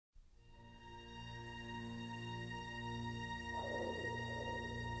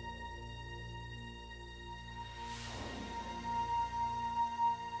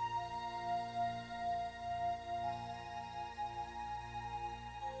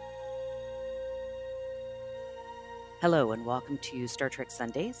Hello and welcome to Star Trek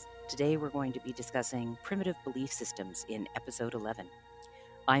Sundays. Today we're going to be discussing primitive belief systems in episode 11.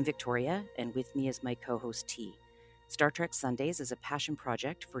 I'm Victoria, and with me is my co-host T. Star Trek Sundays is a passion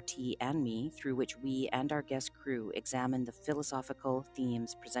project for T and me through which we and our guest crew examine the philosophical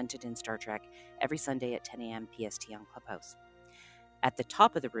themes presented in Star Trek every Sunday at 10 a.m. PST on Clubhouse. At the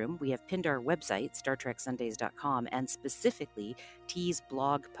top of the room, we have pinned our website, StarTrekSundays.com, and specifically T's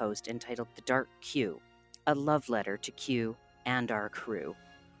blog post entitled The Dark Q, a love letter to Q and our crew.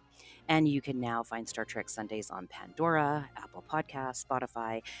 And you can now find Star Trek Sundays on Pandora, Apple Podcasts,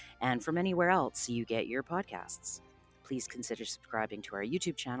 Spotify, and from anywhere else you get your podcasts. Please consider subscribing to our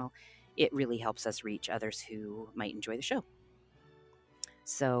YouTube channel. It really helps us reach others who might enjoy the show.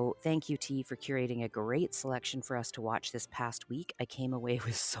 So thank you, T, for curating a great selection for us to watch this past week. I came away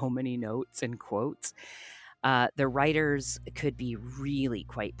with so many notes and quotes. The writers could be really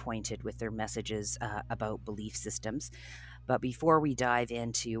quite pointed with their messages about belief systems. But before we dive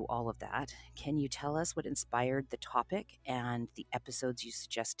into all of that, can you tell us what inspired the topic and the episodes you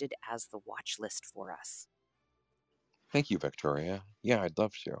suggested as the watch list for us? Thank you, Victoria. Yeah, I'd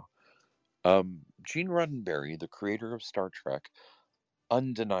love to. Gene Roddenberry, the creator of Star Trek,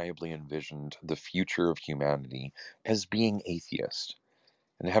 undeniably envisioned the future of humanity as being atheist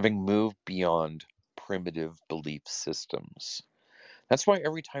and having moved beyond primitive belief systems. That's why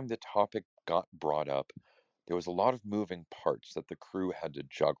every time the topic got brought up, there was a lot of moving parts that the crew had to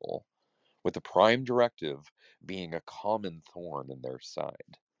juggle, with the prime directive being a common thorn in their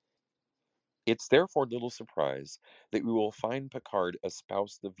side. It's therefore little surprise that we will find Picard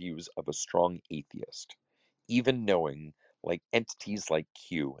espouse the views of a strong atheist, even knowing entities like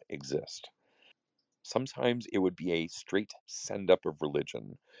Q exist. Sometimes it would be a straight send up of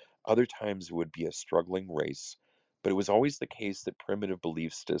religion, other times it would be a struggling race, but it was always the case that primitive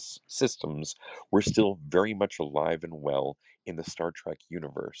belief systems were still very much alive and well in the Star Trek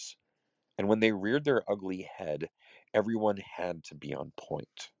universe. And when they reared their ugly head, everyone had to be on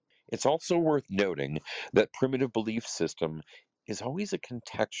point. It's also worth noting that primitive belief system is always a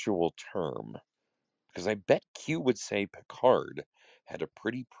contextual term, because I bet Q would say Picard had a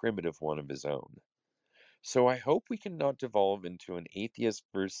pretty primitive one of his own. So I hope we can not devolve into an atheist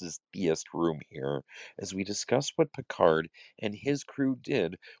versus theist room here as we discuss what Picard and his crew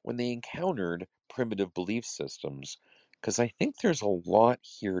did when they encountered primitive belief systems, because I think there's a lot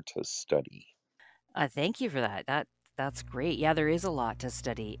here to study. Thank you for that. That's great. Yeah, there is a lot to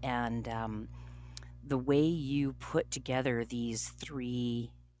study, and the way you put together these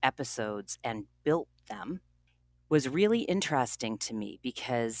 3 episodes and built them was really interesting to me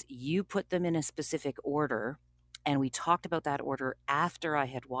because you put them in a specific order, and we talked about that order after I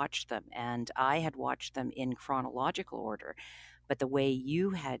had watched them, and I had watched them in chronological order. But the way you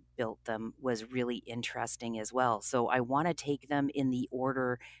had built them was really interesting as well. So I want to take them in the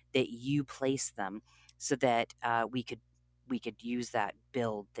order that you placed them, so that we could use that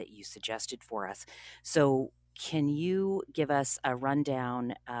build that you suggested for us. So can you give us a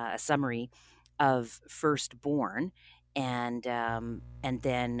rundown, a summary of Firstborn, and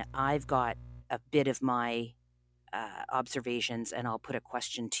then I've got a bit of my observations, and I'll put a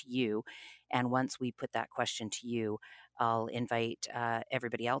question to you. And once we put that question to you, I'll invite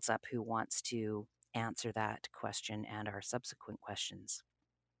everybody else up who wants to answer that question and our subsequent questions.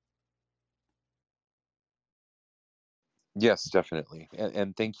 Yes, definitely.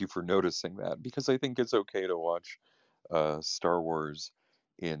 And thank you for noticing that, because I think it's okay to watch Star Wars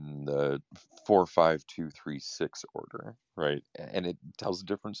in the 4-5-2-3-6 order, right? And it tells a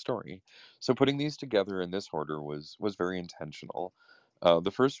different story. So putting these together in this order was very intentional.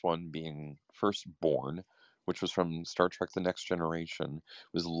 The first one being Firstborn, which was from Star Trek: The Next Generation,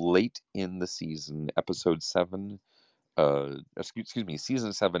 was late in the season, episode 7. Excuse me,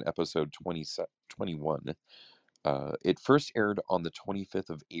 season 7, episode 21. It first aired on the 25th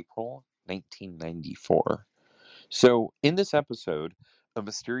of April, 1994. So, in this episode, a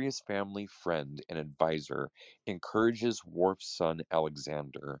mysterious family friend and advisor encourages Worf's son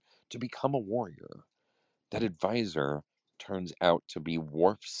Alexander to become a warrior. That advisor turns out to be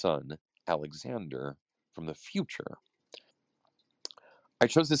Worf's son Alexander from the future. I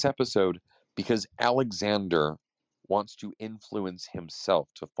chose this episode because Alexander wants to influence himself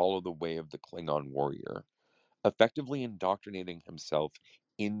to follow the way of the Klingon warrior, effectively indoctrinating himself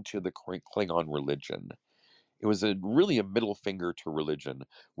into the Klingon religion. It was really a middle finger to religion,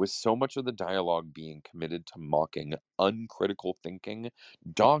 with so much of the dialogue being committed to mocking uncritical thinking,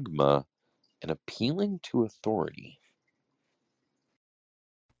 dogma, and appealing to authority.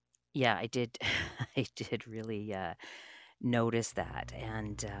 Yeah, I did. I did really notice that,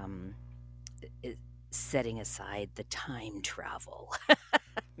 and setting aside the time travel.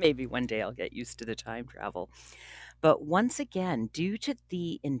 Maybe one day I'll get used to the time travel. But once again, due to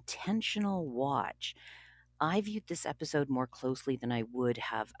the intentional watch, I viewed this episode more closely than I would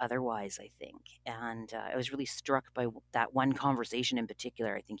have otherwise, I think. And I was really struck by that one conversation in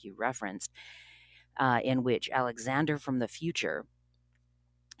particular, I think you referenced, in which Alexander from the future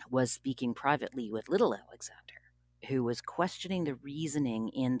was speaking privately with little Alexander, who was questioning the reasoning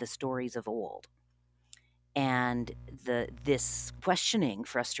in the stories of old. And this questioning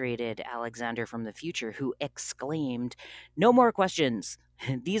frustrated Alexander from the future, who exclaimed, "No more questions.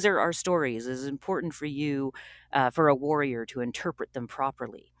 These are our stories. It is important for you, for a warrior, to interpret them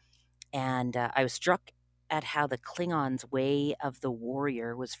properly." And I was struck at how the Klingons' way of the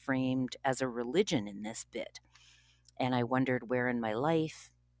warrior was framed as a religion in this bit. And I wondered where in my life,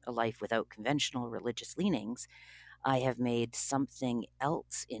 a life without conventional religious leanings, I have made something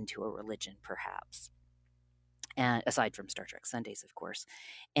else into a religion, perhaps. And aside from Star Trek Sundays, of course.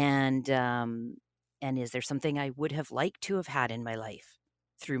 And is there something I would have liked to have had in my life,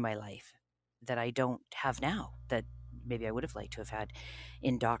 through my life, that I don't have now, that maybe I would have liked to have had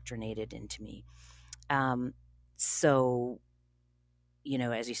indoctrinated into me? Um, so,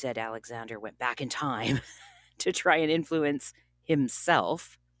 as you said, Alexander went back in time to try and influence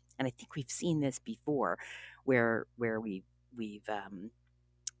himself. And I think we've seen this before, where we've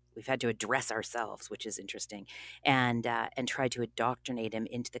had to address ourselves, which is interesting, and try to indoctrinate him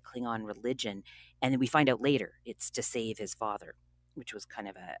into the Klingon religion. And then we find out later it's to save his father, which was kind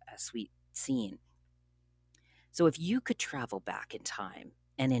of a sweet scene. So if you could travel back in time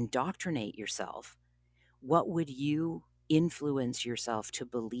and indoctrinate yourself, what would you influence yourself to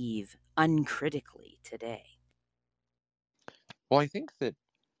believe uncritically today? Well, I think that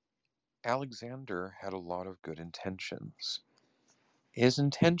Alexander had a lot of good intentions. His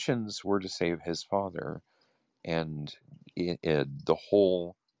intentions were to save his father, and the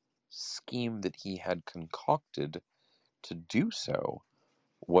whole scheme that he had concocted to do so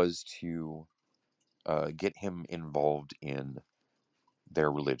was to get him involved in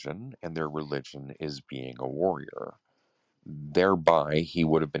their religion, and their religion is being a warrior. Thereby, he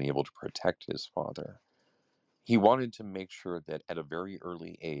would have been able to protect his father. He wanted to make sure that at a very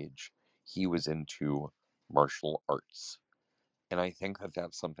early age, he was into martial arts. And I think that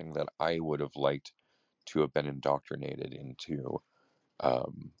that's something that I would have liked to have been indoctrinated into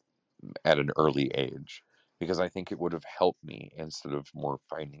um, at an early age, because I think it would have helped me instead of more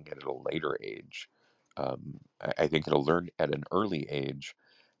finding it at a later age. I think it'll learn at an early age,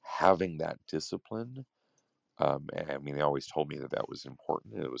 having that discipline. I mean, they always told me that that was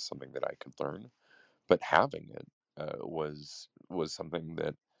important. It was something that I could learn, but having it was something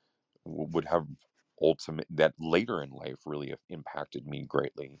that would have ultimate that later in life really impacted me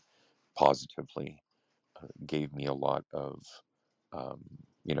greatly positively, gave me a lot of um,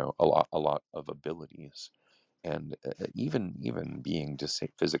 a lot of abilities, and even being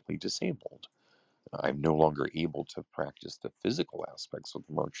physically disabled, I'm no longer able to practice the physical aspects of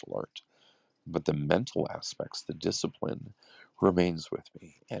martial art, but the mental aspects, the discipline, remains with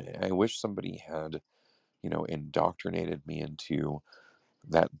me. And I wish somebody had, indoctrinated me into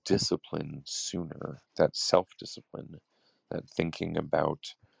that discipline sooner, that self-discipline, that thinking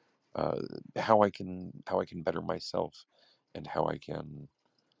about uh, how I can better myself, and how I can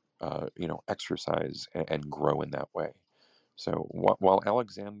exercise and grow in that way. So while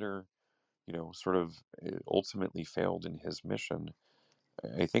Alexander, sort of ultimately failed in his mission,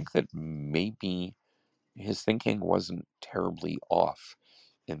 I think that maybe his thinking wasn't terribly off,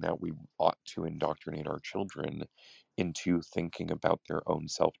 in that we ought to indoctrinate our children into thinking about their own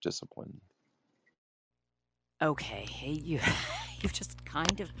self-discipline. Okay, hey, you've just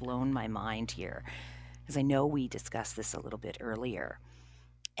kind of blown my mind here, because I know we discussed this a little bit earlier,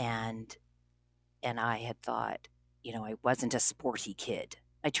 and I had thought, I wasn't a sporty kid.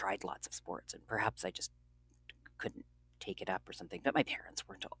 I tried lots of sports, and perhaps I just couldn't take it up or something, but my parents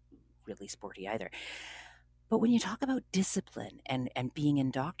weren't really sporty either. But when you talk about discipline and being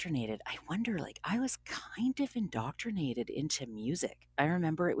indoctrinated, I wonder, like, I was kind of indoctrinated into music. I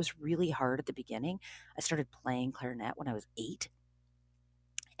remember it was really hard at the beginning. I started playing clarinet when I was 8,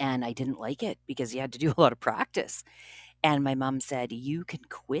 and I didn't like it because you had to do a lot of practice. And my mom said, "You can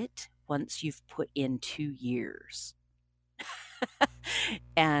quit once you've put in 2 years."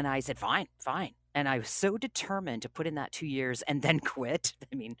 And I said, "Fine, fine." And I was so determined to put in that 2 years and then quit.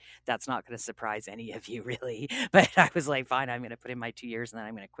 I mean, that's not gonna surprise any of you really, but I was like, "Fine, I'm gonna put in my 2 years and then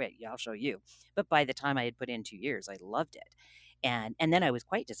I'm gonna quit. Yeah, I'll show you." But by the time I had put in 2 years, I loved it. And then I was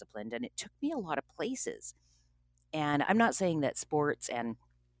quite disciplined, and it took me a lot of places. And I'm not saying that sports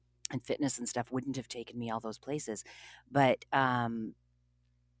and fitness and stuff wouldn't have taken me all those places. But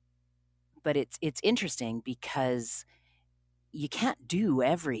it's interesting because you can't do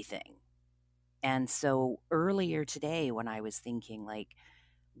everything. And so earlier today, when I was thinking, like,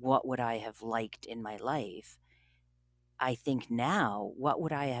 what would I have liked in my life? I think now, what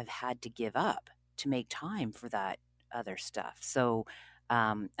would I have had to give up to make time for that other stuff? So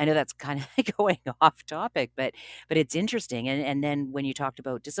I know that's kind of going off topic, but it's interesting. And then when you talked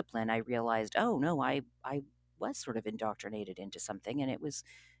about discipline, I realized, oh no, I was sort of indoctrinated into something, and it was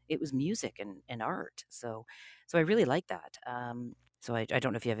music and art. So I really like that. So I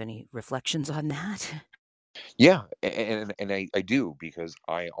don't know if you have any reflections on that. Yeah, and I do because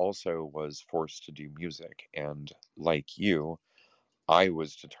I also was forced to do music, and like you, I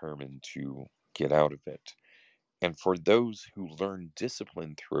was determined to get out of it. And for those who learn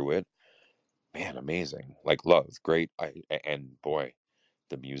discipline through it, man, amazing. Like love, great. And boy,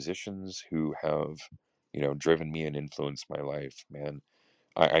 the musicians who have, driven me and influenced my life, man,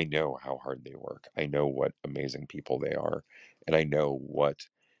 I know how hard they work. I know what amazing people they are, and I know what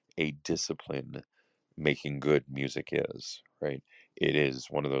a discipline making good music is, right? It is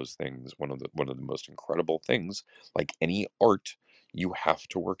one of those things, one of the most incredible things. Like any art, you have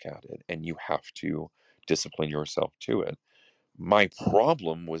to work at it and you have to discipline yourself to it. My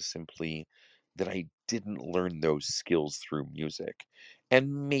problem was simply that I didn't learn those skills through music.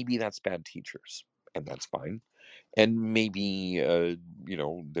 And maybe that's bad teachers, and that's fine. And maybe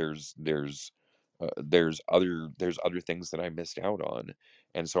there's other things that I missed out on.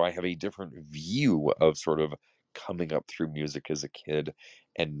 And so I have a different view of sort of coming up through music as a kid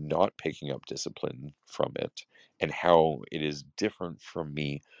and not picking up discipline from it, and how it is different from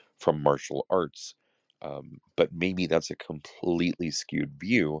me from martial arts. But maybe that's a completely skewed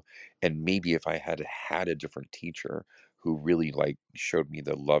view. And maybe if I had had a different teacher who really like showed me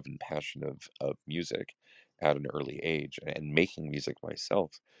the love and passion of music at an early age and making music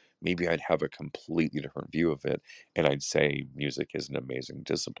myself, maybe I'd have a completely different view of it. And I'd say music is an amazing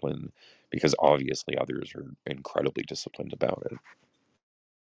discipline because obviously others are incredibly disciplined about it.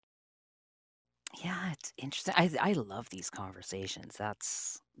 Yeah, it's interesting. I love these conversations.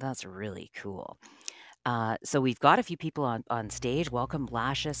 That's really cool. So we've got a few people on stage. Welcome,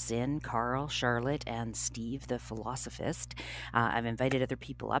 Lasha, Sin, Carl, Charlotte, and Steve, the philosophist. I've invited other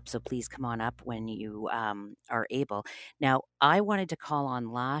people up, so please come on up when you are able. Now, I wanted to call on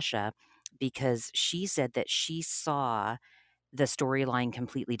Lasha because she said that she saw the storyline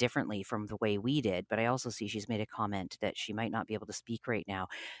completely differently from the way we did, but I also see she's made a comment that she might not be able to speak right now.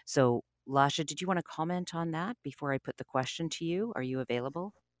 So, Lasha, did you want to comment on that before I put the question to you? Are you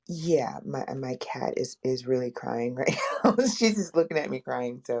available? Yeah, my cat is really crying right now. She's just looking at me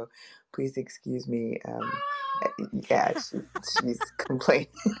crying, so please excuse me. Yeah, she's complaining.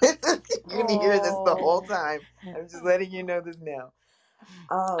 You're gonna hear this the whole Oh. time. I'm just letting you know this now.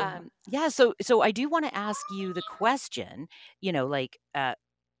 Um, Yeah, so I do want to ask you the question, like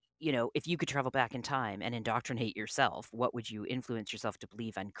if you could travel back in time and indoctrinate yourself, what would you influence yourself to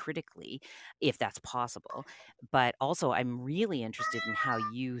believe uncritically, if that's possible? But also, I'm really interested in how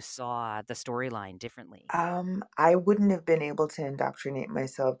you saw the storyline differently. I wouldn't have been able to indoctrinate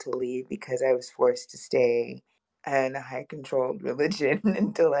myself to leave because I was forced to stay in a high controlled religion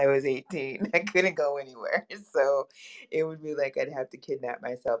until I was 18. I couldn't go anywhere. So it would be like I'd have to kidnap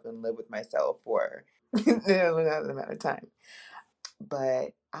myself and live with myself for an amount of time.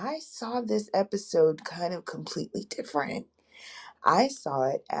 But I saw this episode kind of completely different. I saw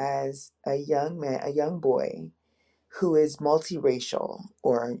it as a young man, a young boy who is multiracial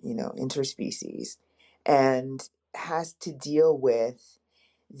or, interspecies and has to deal with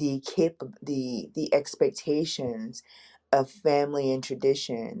the expectations of family and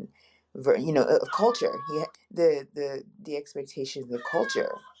tradition, of culture. The expectations of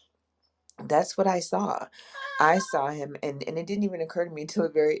culture. That's what I saw. I saw him, and it didn't even occur to me till the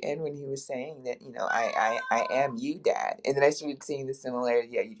very end when he was saying that, I am you, Dad. And then I started seeing the similarity.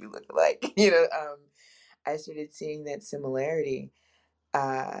 Yeah, you do look alike. I started seeing that similarity.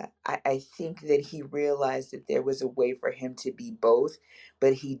 I think that he realized that there was a way for him to be both,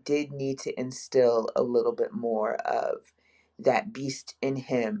 but he did need to instill a little bit more of that beast in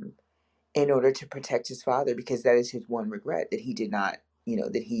him in order to protect his father, because that is his one regret, that he did not,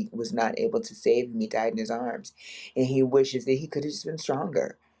 that he was not able to save him. He died in his arms, and he wishes that he could have just been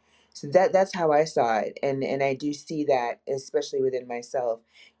stronger. So that's how I saw it, and I do see that especially within myself.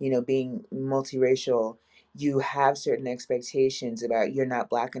 Being multiracial, you have certain expectations about you're not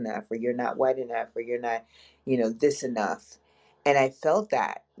black enough, or you're not white enough, or you're not, this enough. And I felt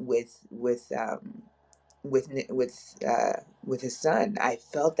that with with his son. I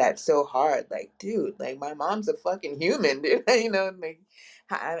felt that so hard. Like, dude, like my mom's a fucking human, dude. Like,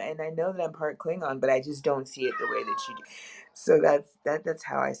 and I know that I'm part Klingon, but I just don't see it the way that you do. So that's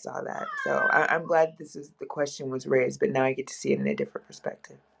how I saw that. So I'm glad the question was raised, but now I get to see it in a different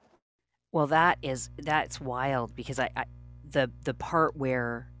perspective. Well, that's wild because the part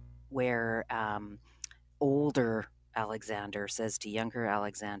where older Alexander says to younger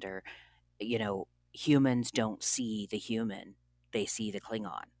Alexander, humans don't see the human, they see the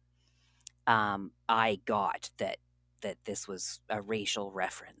Klingon. I got that this was a racial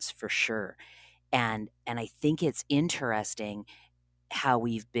reference for sure. And I think it's interesting how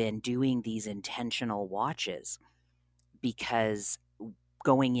we've been doing these intentional watches because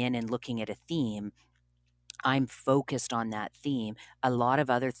going in and looking at a theme, I'm focused on that theme. A lot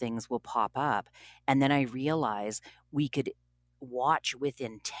of other things will pop up. And then I realize we could watch with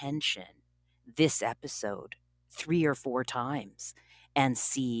intention this episode 3 or 4 times and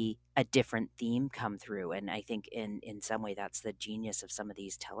see a different theme come through. And I think in some way that's the genius of some of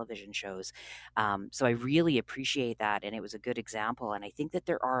these television shows. So I really appreciate that. And it was a good example. And I think that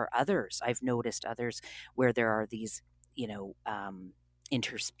there are others. I've noticed others where there are these,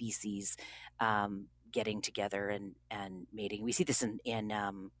 interspecies getting together and mating. We see this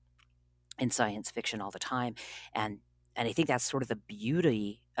in science fiction all the time, and I think that's sort of the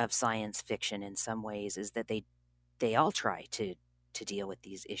beauty of science fiction in some ways is that they all try to deal with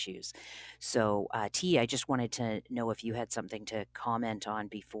these issues. So, T, I just wanted to know if you had something to comment on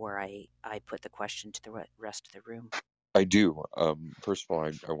before I put the question to the rest of the room. I do. First of all,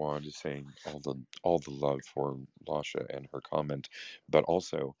 I wanted to say all the love for Lasha and her comment, but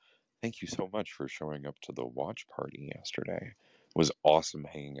also thank you so much for showing up to the watch party yesterday. It was awesome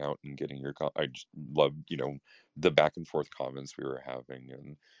hanging out and getting your. I just loved, the back and forth comments we were having,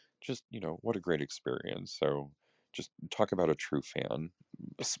 and just, what a great experience. So, just talk about a true fan.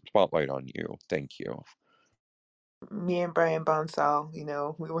 Spotlight on you. Thank you. Me and Brian Bonsall, we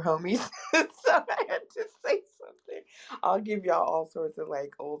were homies. So I had to say something. I'll give y'all all sorts of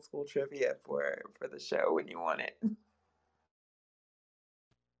like old school trivia for the show when you want it.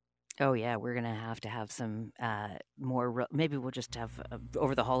 Oh yeah, we're gonna have to have some more. Maybe we'll just have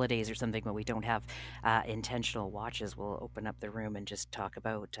over the holidays or something when we don't have intentional watches. We'll open up the room and just talk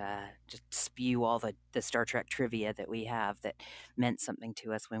about, just spew all the Star Trek trivia that we have that meant something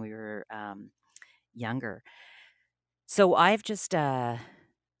to us when we were younger. So I've just PTR'd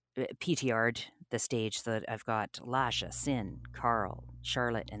the stage so that I've got Lasha, Sin, Carl,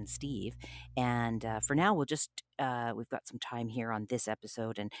 Charlotte, and Steve. And for now, we'll just, we've got some time here on this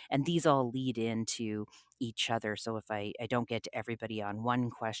episode, and these all lead into each other. So if I don't get to everybody on one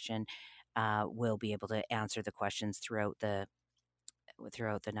question, we'll be able to answer the questions throughout the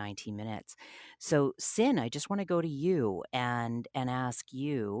 19 minutes. So Sin, I just want to go to you and ask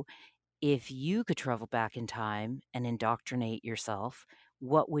you, if you could travel back in time and indoctrinate yourself,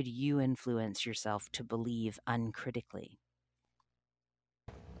 what would you influence yourself to believe uncritically?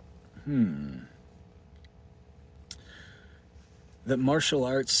 The martial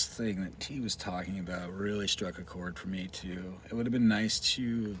arts thing that T was talking about really struck a chord for me too. It would have been nice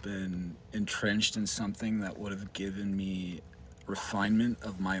to have been entrenched in something that would have given me refinement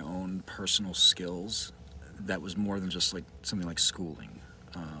of my own personal skills that was more than just like something like schooling.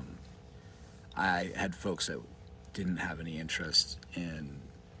 I had folks that didn't have any interest in,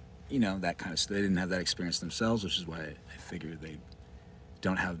 that kind of stuff. They didn't have that experience themselves, which is why I figured they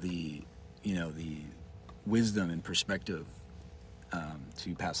don't have the wisdom and perspective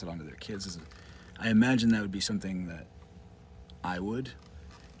to pass it on to their kids. I imagine that would be something that I would,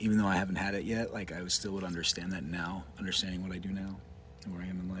 even though I haven't had it yet. Like I still would understand that now, understanding what I do now and where I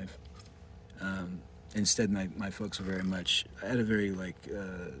am in life. Instead, my folks were very much. I had a very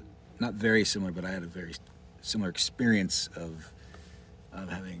not very similar, but I had a very similar experience of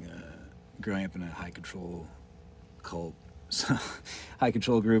having growing up in a high control cult, so, high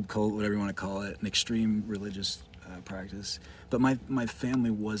control group, cult, whatever you want to call it, an extreme religious practice. But my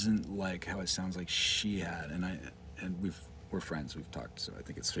family wasn't like how it sounds like she had, and we're friends. We've talked, so I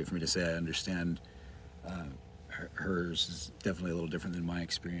think it's straight for me to say I understand. Hers is definitely a little different than my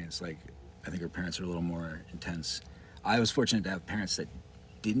experience. Like I think her parents are a little more intense. I was fortunate to have parents that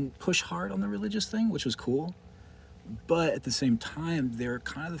didn't push hard on the religious thing, which was cool. But at the same time, they're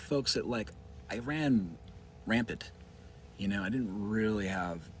kind of the folks that I ran rampant. I didn't really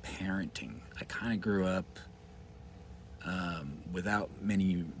have parenting. I kind of grew up without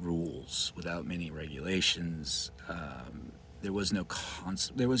many rules, without many regulations. There was no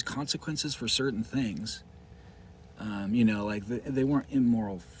there was consequences for certain things, Like they weren't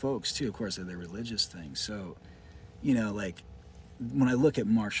immoral folks too. Of course, they're religious things. So, like when I look at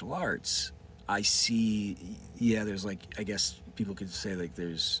martial arts, I see, yeah, there's like, I guess people could say like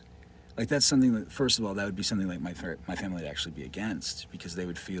there's, like that's something that, first of all, that would be something like my family would actually be against, because they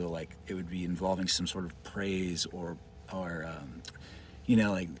would feel like it would be involving some sort of praise or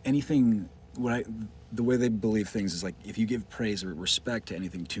like anything. The way they believe things is like if you give praise or respect to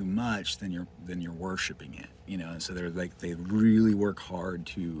anything too much, then you're worshiping it, And so they really work hard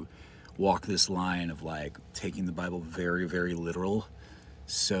to walk this line of like taking the Bible very, very literal.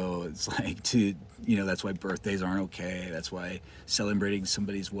 So it's like that's why birthdays aren't okay. That's why celebrating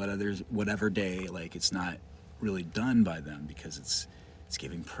somebody's whatever day, like it's not really done by them, because it's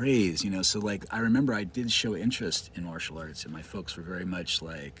giving praise. So like I remember I did show interest in martial arts, and my folks were very much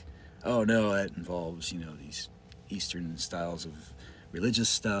like, oh no, that involves these Eastern styles of religious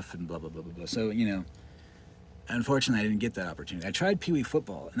stuff and blah blah blah blah blah. So unfortunately I didn't get that opportunity. I tried Pee Wee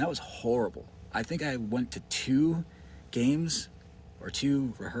football, and that was horrible. I think I went to 2 games or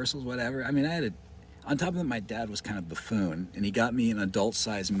 2 rehearsals, whatever. I mean, on top of it, my dad was kind of buffoon, and he got me an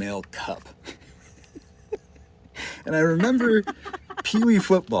adult-sized male cup. And I remember Pee Wee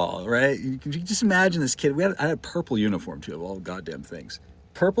football, right? You can just imagine this kid. I had a purple uniform too, of all goddamn things.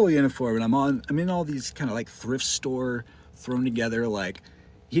 Purple uniform, and I'm in all these kind of like thrift store thrown together. Like,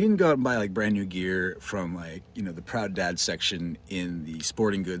 he didn't go out and buy like brand new gear from like the Proud Dad section in the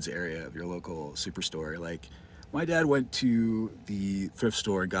sporting goods area of your local superstore. Like, my dad went to the thrift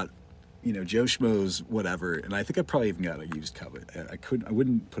store and got Joe Schmo's whatever, and I think I probably even got a used cup. I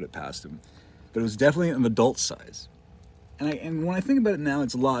wouldn't put it past him, but it was definitely an adult size. And when I think about it now,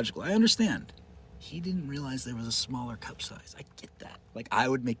 it's logical. I understand. He didn't realize there was a smaller cup size. I get that. Like, I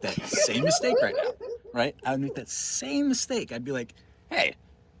would make that same mistake right now, right? I would make that same mistake. I'd be like, hey,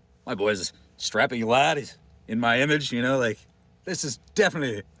 my boy's a strapping lad. He's in my image, like, this is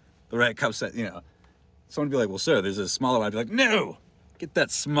definitely the right cup size, Someone would be like, well, sir, there's a smaller one. I'd be like, no, get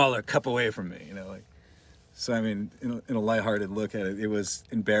that smaller cup away from me, like. So, I mean, in a lighthearted look at it, it was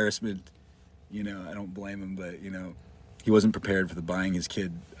embarrassment. I don't blame him, but, he wasn't prepared for the buying his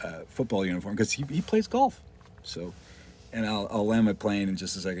kid football uniform, because he plays golf. So, and I'll land my plane in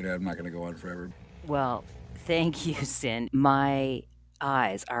just a second. I'm not going to go on forever. Well, thank you, Sin. My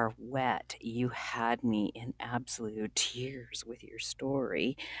eyes are wet. You had me in absolute tears with your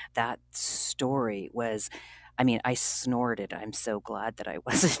story. That story was, I snorted. I'm so glad that I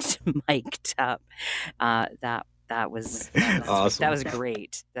wasn't mic'd up. That was Awesome. That was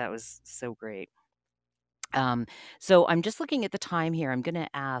great. That was so great. So I'm just looking at the time here. I'm going to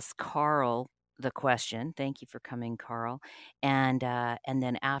ask Carl the question. Thank you for coming, Carl. And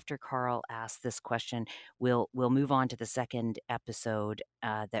then after Carl asks this question, we'll move on to the second episode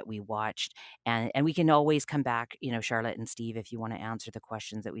that we watched, and we can always come back. Charlotte and Steve, if you want to answer the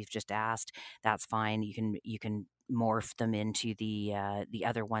questions that we've just asked, that's fine. You can morph them into the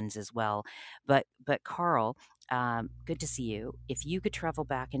other ones as well. But Carl, good to see you. If you could travel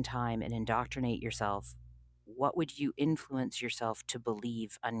back in time and indoctrinate yourself, what would you influence yourself to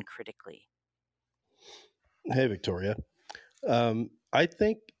believe uncritically? Hey, Victoria. I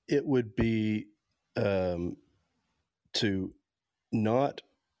think it would be to not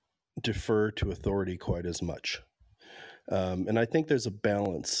defer to authority quite as much. And I think there's a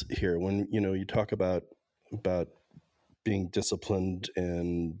balance here. When you talk about being disciplined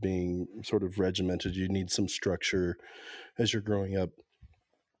and being sort of regimented, you need some structure as you're growing up.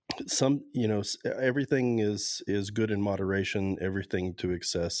 Everything is good in moderation. Everything to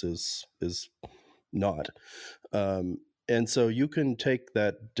excess is not. And so you can take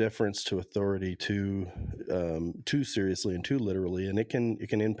that deference to authority too seriously and too literally, and it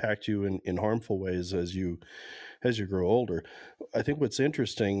can impact you in harmful ways as you grow older. I think what's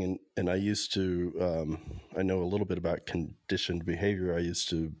interesting, and I used to I know a little bit about conditioned behavior. I used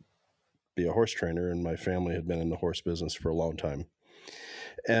to be a horse trainer, and my family had been in the horse business for a long time.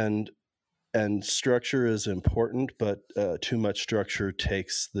 And structure is important, but too much structure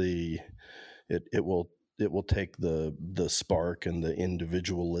takes it will take the spark and the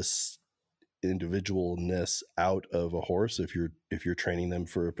individualness out of a horse if you're training them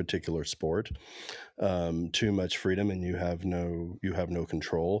for a particular sport. Too much freedom and you have no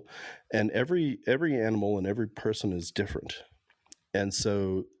control. And every animal and every person is different. And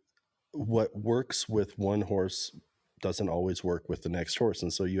so what works with one horse doesn't always work with the next horse.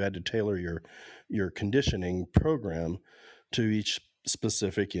 And so you had to tailor your conditioning program to each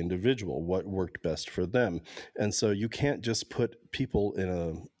specific individual, what worked best for them. And so you can't just put people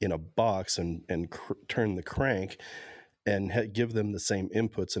in a box and turn the crank and give them the same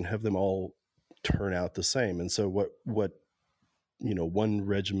inputs and have them all turn out the same. And so what one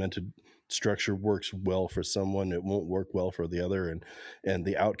regimented structure works well for someone, it won't work well for the other, and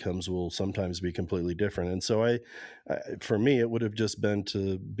the outcomes will sometimes be completely different. And so I for me, it would have just been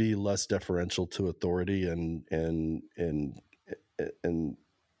to be less deferential to authority and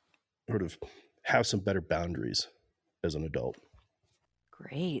sort of have some better boundaries as an adult.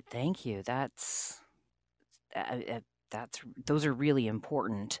 Great, thank you. Those are really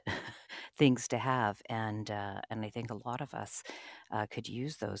important things to have, and I think a lot of us could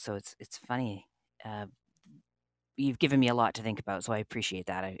use those. So it's funny. You've given me a lot to think about, so I appreciate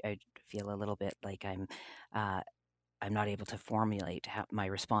that. I feel a little bit like I'm not able to formulate my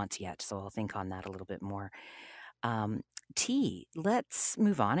response yet, so I'll think on that a little bit more. Um, T, let's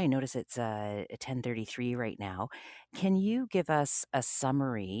move on. I notice it's 10:33 right now. Can you give us a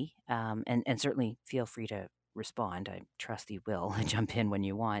summary, and certainly feel free to respond. I trust you will jump in when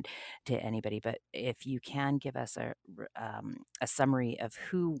you want to anybody, but if you can give us a summary of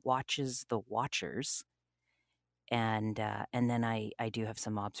who watches the watchers, and then I do have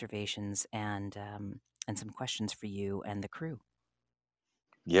some observations and some questions for you and the crew.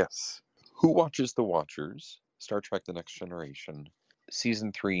 Yes. Who Watches the Watchers? Star Trek The Next Generation,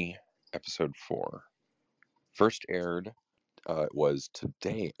 Season 3, Episode 4. First aired, was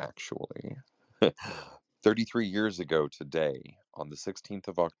today, actually. 33 years ago today, on the 16th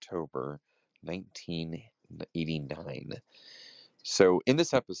of October, 1989. So, in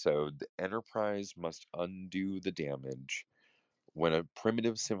this episode, the Enterprise must undo the damage when a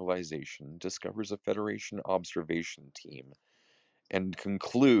primitive civilization discovers a Federation observation team and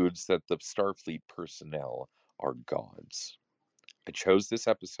concludes that the Starfleet personnel are gods. I chose this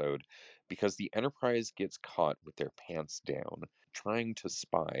episode because the Enterprise gets caught with their pants down, trying to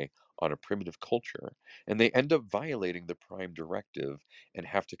spy on a primitive culture, and they end up violating the Prime Directive and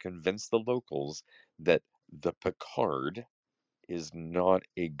have to convince the locals that the Picard is not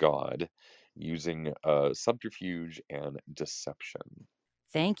a god, using subterfuge and deception.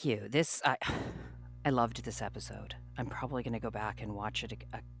 Thank you. I loved this episode. I'm probably going to go back and watch it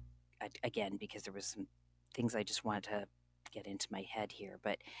again because there was some things I just wanted to get into my head here.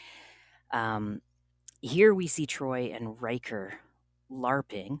 But here we see Troy and Riker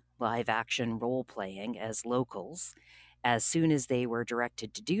LARPing, live action role playing, as locals. As soon as they were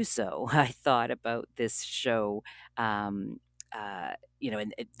directed to do so, I thought about this show, and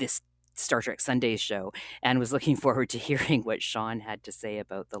this Star Trek Sundays show, and was looking forward to hearing what Sean had to say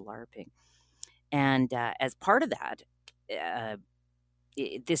about the LARPing. And as part of that,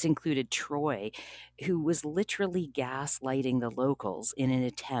 this included Troy, who was literally gaslighting the locals in an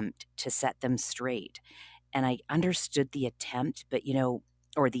attempt to set them straight. And I understood the attempt,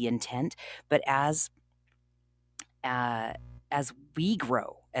 or the intent, but as we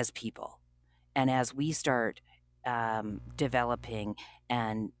grow as people, and as we start developing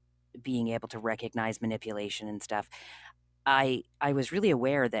and being able to recognize manipulation and stuff, I was really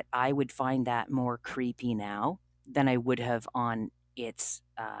aware that I would find that more creepy now than I would have on its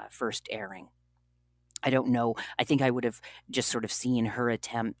first airing. I don't know. I think I would have just sort of seen her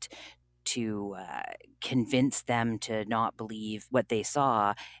attempt to convince them to not believe what they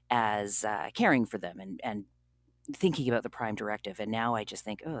saw as caring for them and thinking about the Prime Directive. And now I just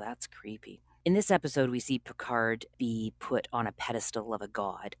think, oh, that's creepy. In this episode, we see Picard be put on a pedestal of a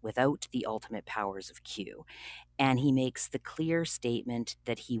god without the ultimate powers of Q. And he makes the clear statement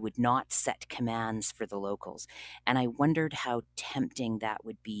that he would not set commands for the locals. And I wondered how tempting that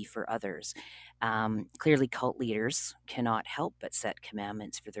would be for others. Clearly, cult leaders cannot help but set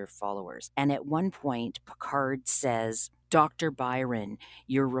commandments for their followers. And at one point, Picard says, "Dr. Byron,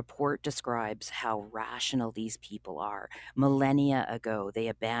 your report describes how rational these people are. Millennia ago, they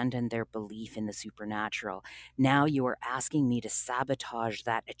abandoned their belief in the supernatural. Now you are asking me to sabotage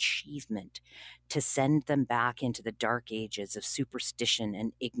that achievement, to send them back into the dark ages of superstition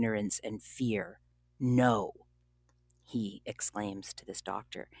and ignorance and fear. No," he exclaims to this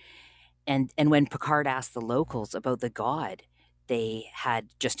doctor. And when Picard asked the locals about the god they had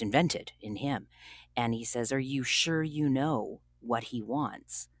just invented in him, and he says, "Are you sure you know what he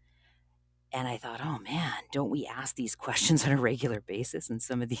wants?" And I thought, oh man, don't we ask these questions on a regular basis in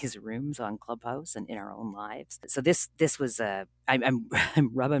some of these rooms on Clubhouse and in our own lives? So this was I'm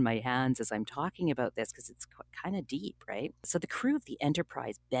rubbing my hands as I'm talking about this because it's kind of deep, right? So the crew of the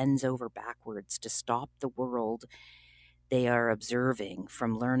Enterprise bends over backwards to stop the world they are observing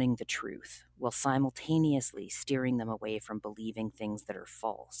from learning the truth, while simultaneously steering them away from believing things that are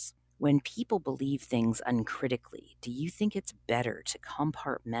false. When people believe things uncritically, do you think it's better to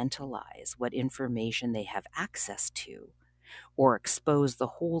compartmentalize what information they have access to, or expose the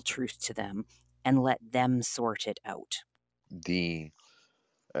whole truth to them and let them sort it out. The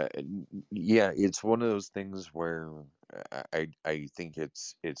yeah, it's one of those things where I think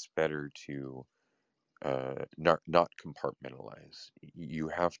it's better to not compartmentalize. You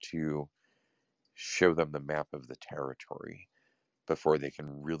have to show them the map of the territory before they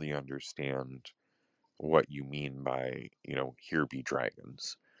can really understand what you mean by, here be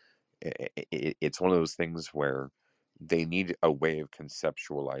dragons. It's one of those things where they need a way of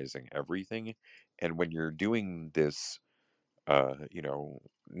conceptualizing everything, and when you're doing this,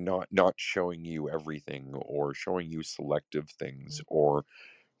 not showing you everything or showing you selective things or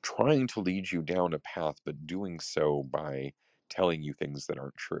trying to lead you down a path, but doing so by telling you things that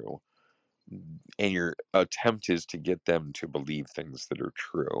aren't true. And your attempt is to get them to believe things that are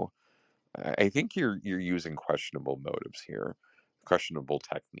true. I think you're using questionable motives here, questionable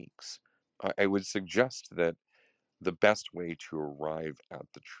techniques. I would suggest that the best way to arrive at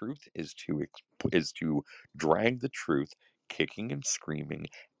the truth is to drag the truth kicking and screaming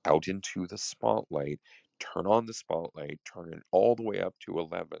out into the spotlight, turn on the spotlight, turn it all the way up to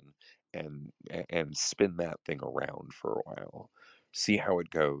 11, and spin that thing around for a while, see how it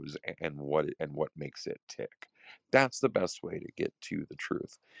goes, and what makes it tick. That's the best way to get to the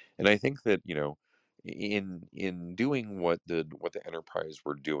truth. And I think that, in doing what the Enterprise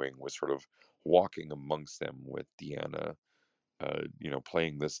were doing, was sort of walking amongst them with Deanna,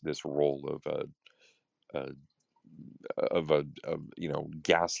 playing this role a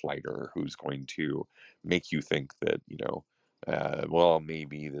gaslighter who's going to make you think that, well,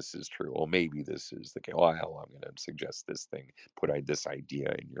 maybe this is true. Well, maybe this is the case. Well, I'm going to suggest this thing, put this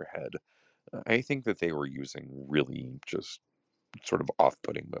idea in your head. I think that they were using really just sort of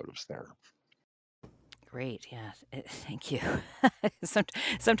off-putting motives there. Great, yeah, thank you.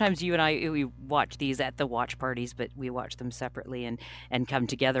 Sometimes you and we watch these at the watch parties, but we watch them separately and come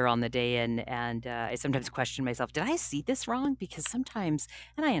together on the day. And I sometimes question myself, did I see this wrong? Because sometimes,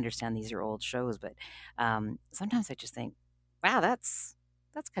 and I understand these are old shows, but sometimes I just think, wow, that's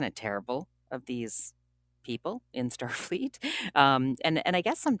kind of terrible of these people in Starfleet. And I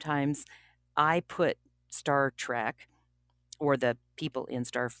guess sometimes I put Star Trek or the people in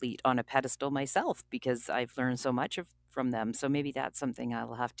Starfleet on a pedestal myself because I've learned so much from them. So maybe that's something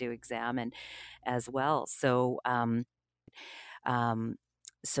I'll have to examine as well. Um,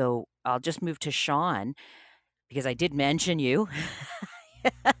 so I'll just move to Sean because I did mention you.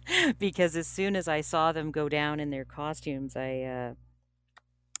 Because as soon as I saw them go down in their costumes, I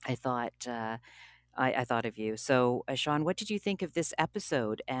thought I thought of you. So, Sean, what did you think of this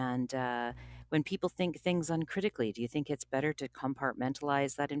episode? And when people think things uncritically, do you think it's better to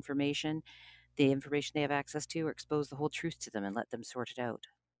compartmentalize that information, the information they have access to, or expose the whole truth to them and let them sort it out?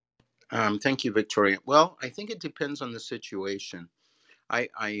 Thank you, Victoria. Well, I think it depends on the situation.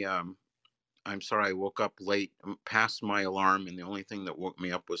 I'm sorry I woke up late, past my alarm, and the only thing that woke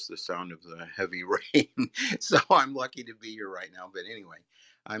me up was the sound of the heavy rain. So I'm lucky to be here right now. But anyway,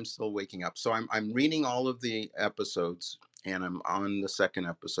 I'm still waking up. So I'm reading all of the episodes, and I'm on the second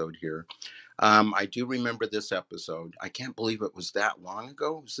episode here. I do remember this episode. I can't believe it was that long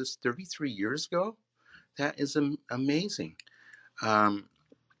ago. Was this 33 years ago? That is amazing. I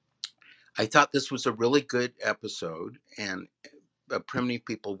thought this was a really good episode, and primitive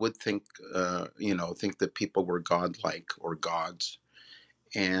people would think, think that people were godlike or gods.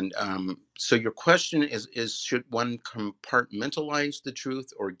 And so your question is should one compartmentalize the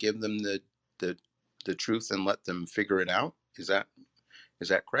truth or give them the truth and let them figure it out? Is that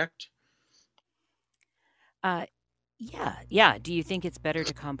correct? Yeah. Do you think it's better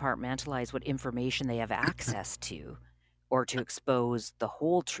to compartmentalize what information they have access to, or to expose the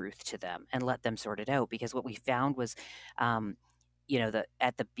whole truth to them and let them sort it out? Because what we found was,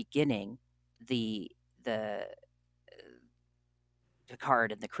 at the beginning, the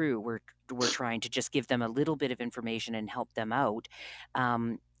Picard and the crew were trying to just give them a little bit of information and help them out,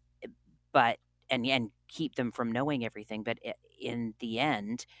 but and keep them from knowing everything. But in the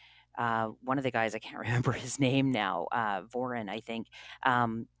end, one of the guys, I can't remember his name now, Voren, I think,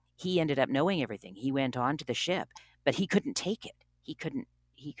 he ended up knowing everything. He went on to the ship, but he couldn't take it. He couldn't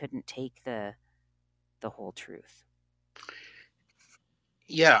take the whole truth.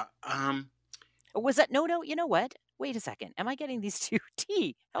 Yeah. Or was that no? You know what? Wait a second. Am I getting these two?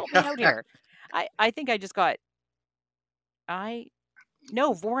 T, help me out here. I think I just got.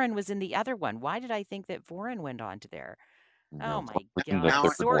 No, Voren was in the other one. Why did I think that Voren went on to there? No, Oh my in the God!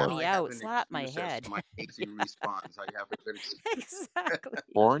 third Sort one. me I have out. an Slap my excuse as head. to my easy response. I have a good excuse. Exactly.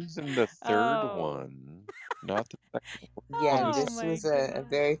 Born's in the third Oh. one, not the second one. Yeah, Oh this my was a God.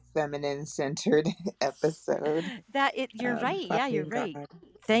 very feminine centered episode. You're right. Yeah, you're Finding right. God.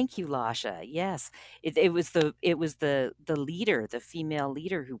 Thank you, Lasha. Yes, it was the leader, the female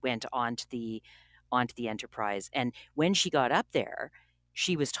leader, who went onto the Enterprise, and when she got up there,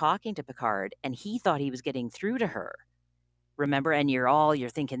 she was talking to Picard, and he thought he was getting through to her. Remember? And you're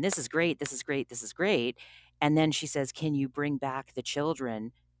thinking, this is great, this is great, this is great, and then she says, "Can you bring back the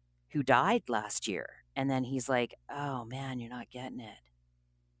children who died last year?" And then he's like, "Oh man, you're not getting it."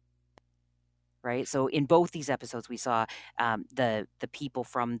 Right. So in both these episodes, we saw the people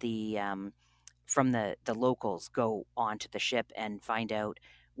from the locals go onto the ship and find out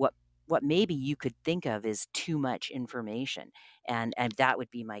what maybe you could think of as too much information, and that would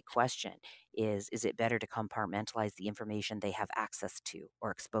be my question: is it better to compartmentalize the information they have access to,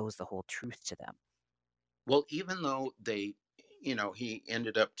 or expose the whole truth to them? Well, even though they, he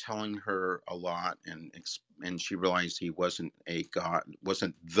ended up telling her a lot, and she realized he wasn't a god,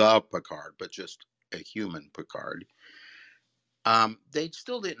 wasn't the Picard, but just a human Picard. They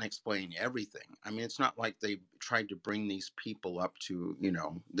still didn't explain everything. I mean, it's not like they tried to bring these people up to,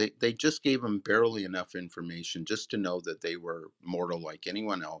 they just gave them barely enough information just to know that they were mortal like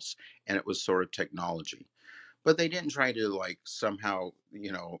anyone else, and it was sort of technology. But they didn't try to like somehow,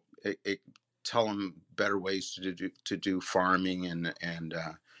 tell them better ways to do farming and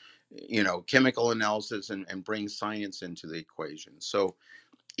chemical analysis and bring science into the equation. So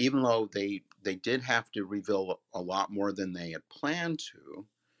even though they did have to reveal a lot more than they had planned to,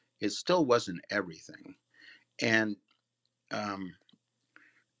 it still wasn't everything. And um,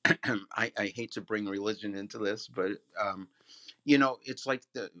 I hate to bring religion into this, but it's like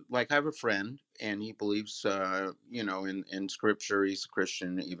I have a friend, and he believes in scripture. He's a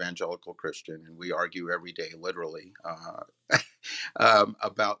Christian, evangelical Christian, and we argue every day, literally,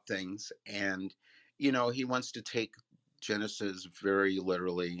 about things. And he wants to take Genesis very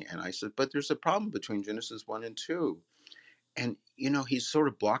literally, and I said, but there's a problem between Genesis 1 and 2. And he's sort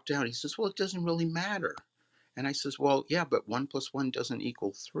of blocked out. He says, well, it doesn't really matter. And I says, well, yeah, but 1 + 1 doesn't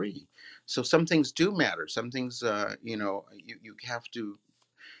equal 3. So some things do matter. Some things, you have to,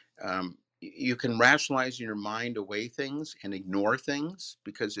 you can rationalize in your mind away things and ignore things,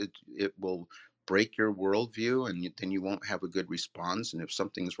 because it will break your worldview, and then you won't have a good response. And if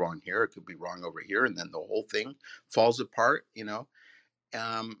something's wrong here, it could be wrong over here, and then the whole thing falls apart.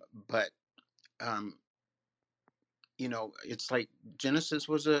 But um, it's like Genesis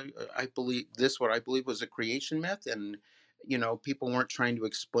was what I believe was a creation myth, and people weren't trying to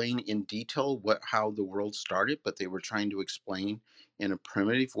explain in detail how the world started, but they were trying to explain in a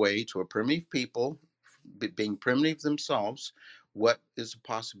primitive way to a primitive people, being primitive themselves, what is the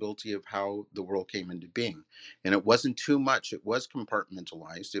possibility of how the world came into being. And it wasn't too much. It was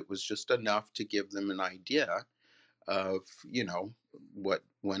compartmentalized. It was just enough to give them an idea of what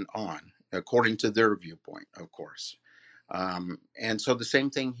went on according to their viewpoint, of course. And so the same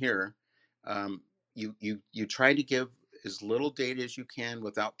thing here. You try to give as little data as you can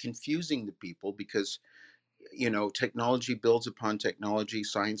without confusing the people, because technology builds upon technology,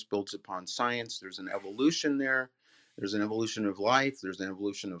 science builds upon science. There's an evolution there. There's an evolution of life. There's an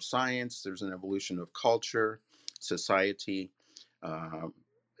evolution of science. There's an evolution of culture, society, uh,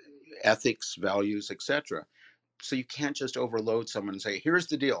 ethics, values, etc. So you can't just overload someone and say, here's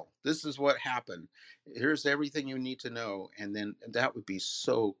the deal, this is what happened, here's everything you need to know. And then that would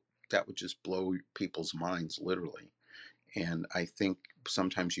just blow people's minds, literally. And I think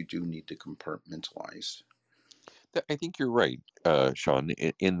sometimes you do need to compartmentalize. I think you're right, Sean,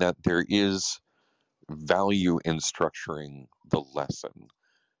 in that there is value in structuring the lesson,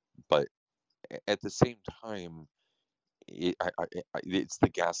 but at the same time, it's the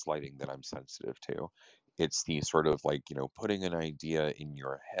gaslighting that I'm sensitive to. It's the sort of like, putting an idea in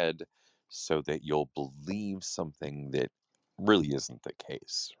your head so that you'll believe something that really isn't the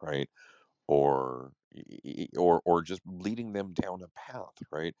case, right? Or or just leading them down a path,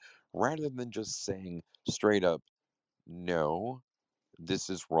 right? Rather than just saying straight up, no, this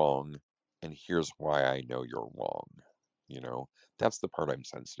is wrong, and here's why I know you're wrong. You know, that's the part I'm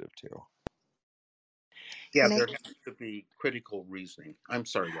sensitive to. Yeah, Can I? there has to be critical reasoning. I'm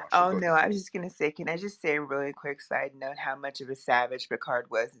sorry, Lasha, Oh go no, ahead. I was just gonna say, can I just say a really quick side note how much of a savage Picard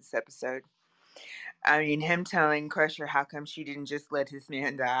was this episode? I mean, him telling Crusher how come she didn't just let his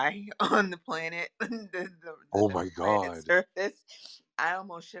man die on the planet, Oh the my planet God. surface. I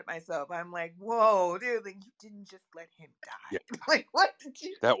almost shit myself. I'm like, whoa, dude, like you didn't just let him Yeah, die. Like, what did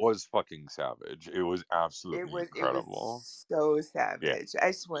you? that was fucking savage. It was It absolutely was incredible. so Yeah, savage. I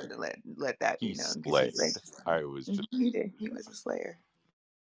just wanted to let that be he known because he's like, slayed. I was just, he did. He was a slayer.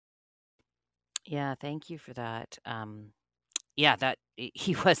 Yeah, thank you for that. Yeah, that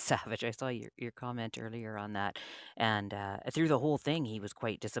he was savage. I saw your comment earlier on that, and through the whole thing, he was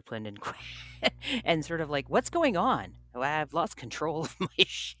quite disciplined and and sort of like, "What's going on? Oh, I've lost control of my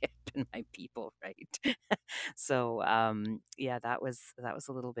ship and my people." Right. So yeah, that was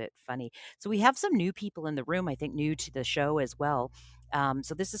a little bit funny. So we have some new people in the room. I think new to the show as well.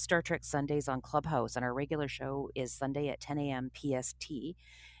 So this is Star Trek Sundays on Clubhouse, and our regular show is Sunday at 10 a.m. PST.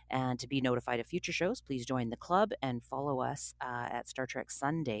 And to be notified of future shows, please join the club and follow us at Star Trek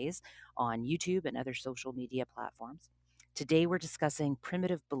Sundays on YouTube and other social media platforms. Today, we're discussing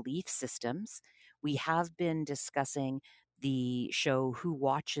primitive belief systems. We have been discussing the show Who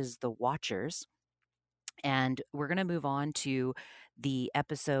Watches the Watchers, and we're going to move on to the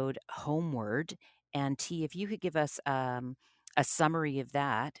episode Homeward. And T, if you could give us a summary of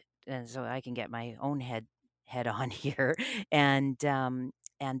that, so I can get my own head on here, and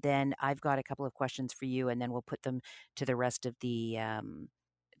then I've got a couple of questions for you, and then we'll put them to the rest of the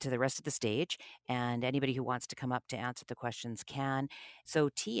stage, and anybody who wants to come up to answer the questions can. So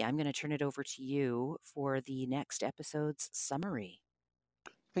T, I'm going to turn it over to you for the next episode's summary.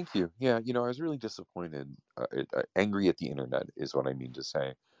 Thank you. Yeah, I was really disappointed. Angry at the internet is what I mean to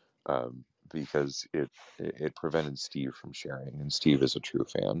say, because it prevented Steve from sharing, and Steve is a true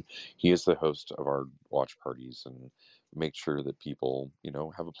fan. He is the host of our watch parties and make sure that people,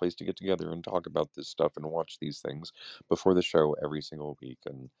 have a place to get together and talk about this stuff and watch these things before the show every single week.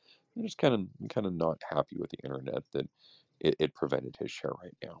 And I'm just kind of not happy with the internet that it prevented his share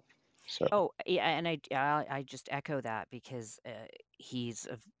right now. So. Oh, yeah, and I just echo that because he's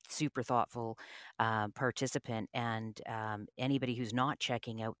a super thoughtful participant, and anybody who's not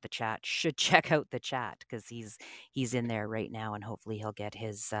checking out the chat should check out the chat because he's in there right now, and hopefully he'll get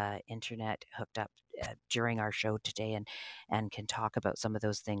his internet hooked up during our show today, and can talk about some of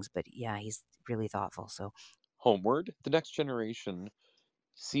those things. But yeah, he's really thoughtful. So Homeward, The Next Generation,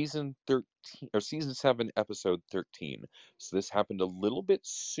 season 13 or season 7, episode 13. So this happened a little bit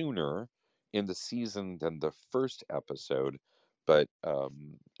sooner in the season than the first episode, but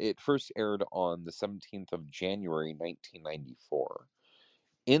it first aired on the 17th of January 1994.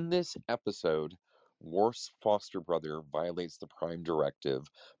 In this episode, Worf's foster brother violates the Prime Directive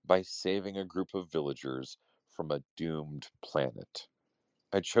by saving a group of villagers from a doomed planet.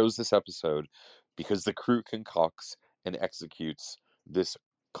 I chose this episode because the crew concocts and executes this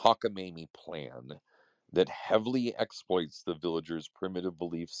cockamamie plan that heavily exploits the villagers' primitive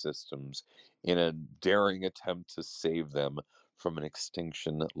belief systems in a daring attempt to save them from an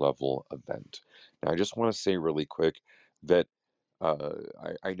extinction level event. Now, I just want to say really quick that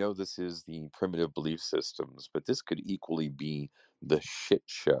I know this is the primitive belief systems, but this could equally be the shit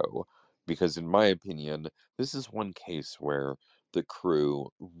show because, in my opinion, this is one case where the crew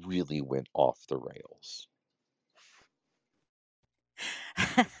really went off the rails.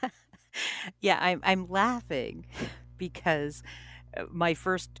 yeah, I'm laughing because my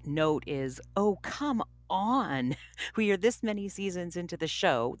first note is, oh, come on. We are this many seasons into the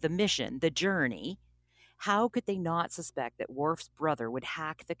show, the mission, the journey. How could they not suspect that Worf's brother would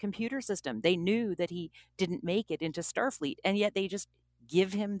hack the computer system? They knew that he didn't make it into Starfleet, and yet they just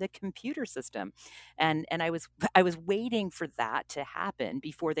give him the computer system. And I was waiting for that to happen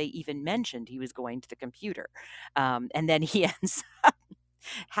before they even mentioned he was going to the computer. And then he ends up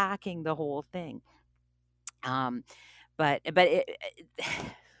hacking the whole thing. But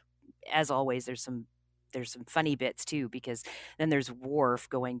as always, there's some funny bits too, because then there's Worf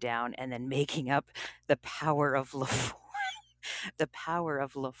going down and then making up the power of the power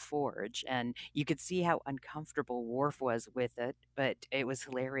of LaForge, and you could see how uncomfortable Worf was with it, but it was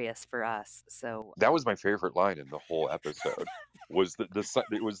hilarious for us. So That was my favorite line in the whole episode. Was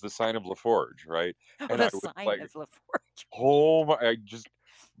it was the sign of LaForge, right? And I the was sign like, of LaForge. oh my! I just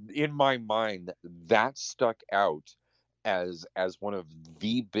in my mind that stuck out as one of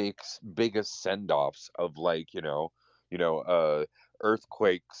the biggest send-offs of, like,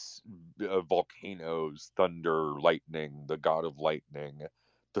 earthquakes, volcanoes, thunder, lightning, the god of lightning,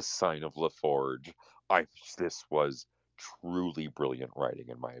 the sign of LaForge. I This was truly brilliant writing,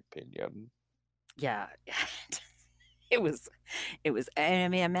 in my opinion. Yeah. It was, and I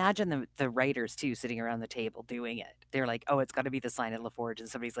mean, imagine the writers too sitting around the table doing it. They're like, "Oh, it's got to be the sign of LaForge," and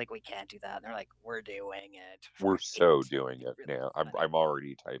somebody's like, "We can't do that." And they're like, "We're doing it." We're so Right? doing it Really now. I'm funny. I'm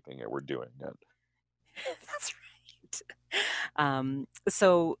already typing it. We're doing it. That's right.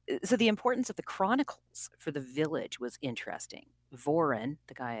 So the importance of the chronicles for the village was interesting. Voren,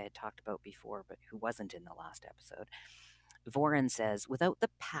 the guy I had talked about before, but who wasn't in the last episode, Voren says, "Without the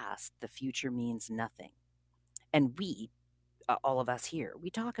past, the future means nothing." And we, all of us here, we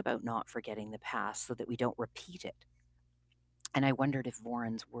talk about not forgetting the past so that we don't repeat it. And I wondered if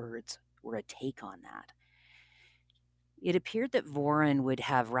Voron's words were a take on that. It appeared that Voron would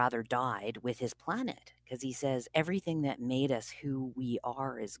have rather died with his planet, because he says everything that made us who we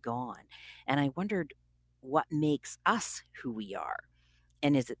are is gone. And I wondered what makes us who we are.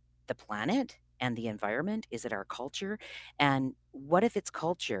 And is it the planet and the environment? Is it our culture? And what if it's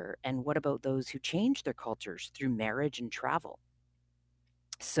culture? And what about those who change their cultures through marriage and travel?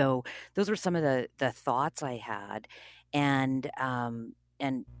 So those were some of the thoughts I had, and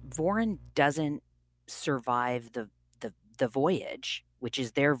Voron doesn't survive the voyage, which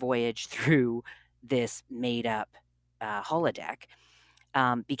is their voyage through this made up holodeck,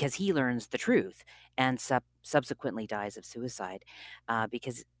 because he learns the truth and subsequently dies of suicide,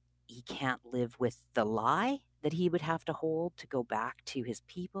 because he can't live with the lie that he would have to hold to go back to his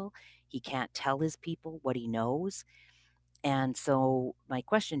people. He can't tell his people what he knows. And so, my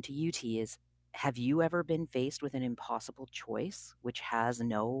question to you, T, is have you ever been faced with an impossible choice which has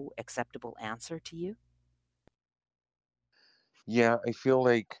no acceptable answer to you? Yeah, I feel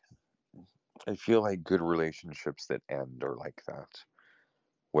like good relationships that end are like that,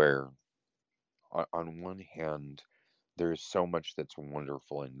 where on one hand, there's so much that's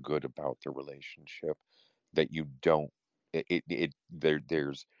wonderful and good about the relationship that you don't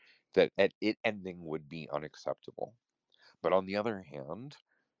there's that at it ending would be unacceptable. But on the other hand,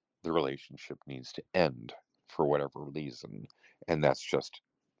 the relationship needs to end for whatever reason, and that's just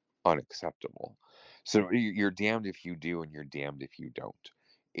unacceptable. So you're damned if you do, and you're damned if you don't.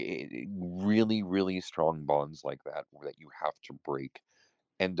 Really, really strong bonds like that you have to break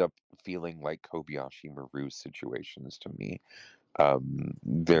end up feeling like Kobayashi Maru situations to me.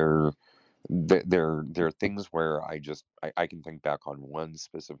 There are things where I can think back on one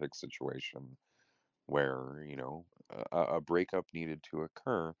specific situation where a breakup needed to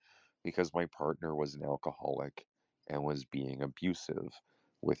occur because my partner was an alcoholic and was being abusive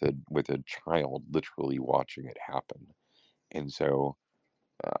with a child literally watching it happen. And so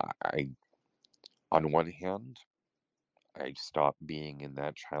I on one hand I stopped being in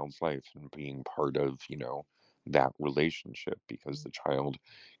that child's life and being part of that relationship because the child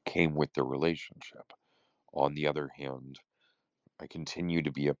came with the relationship. On the other hand, I continue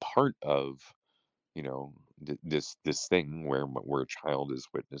to be a part of this thing where a child is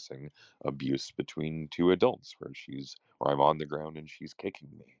witnessing abuse between two adults, where I'm on the ground and she's kicking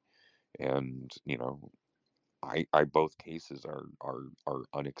me, and I both cases are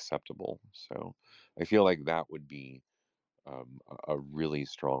unacceptable. So I feel like that would be a really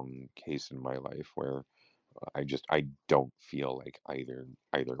strong case in my life where I don't feel like either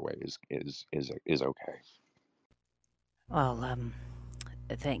way is okay. Well,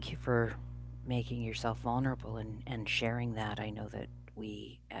 thank you for making yourself vulnerable and sharing that. I know that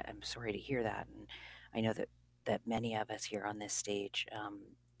I'm sorry to hear that. And I know that many of us here on this stage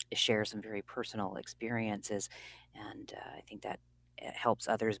share some very personal experiences. And I think that it helps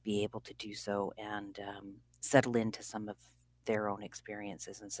others be able to do so and settle into some of their own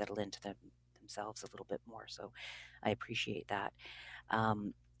experiences and settle into themselves a little bit more. So I appreciate that.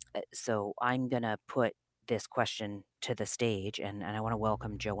 Um, so I'm going to put this question to the stage, and I want to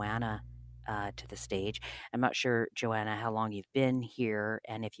welcome Joanna to the stage. I'm not sure, Joanna, how long you've been here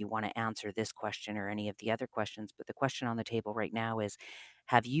and if you want to answer this question or any of the other questions, but the question on the table right now is,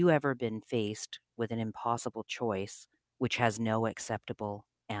 have you ever been faced with an impossible choice which has no acceptable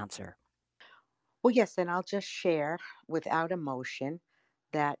answer? Well, yes, and I'll just share without emotion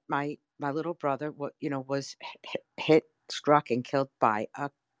that my little brother, was hit, struck, and killed by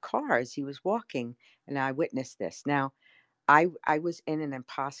a car as he was walking, and I witnessed this. Now, I was in an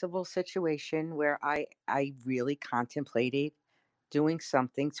impossible situation where I really contemplated doing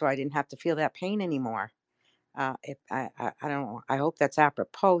something so I didn't have to feel that pain anymore. If I don't know, I hope that's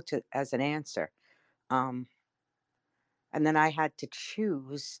apropos to as an answer. Um, and then I had to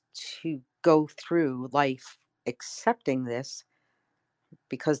choose to go through life accepting this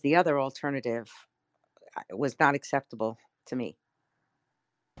because the other alternative was not acceptable to me.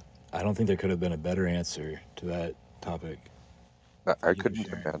 I don't think there could have been a better answer to that topic. I Thank you for couldn't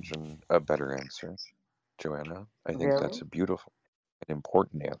sharing. imagine a better answer, Joanna. I think that's Really? a beautiful and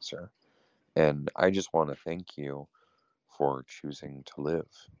important answer. And I just want to thank you for choosing to live,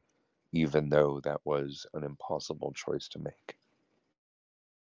 even though that was an impossible choice to make.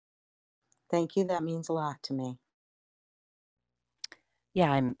 Thank you. That means a lot to me.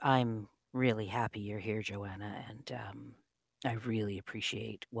 Yeah, I'm really happy you're here, Joanna, and I really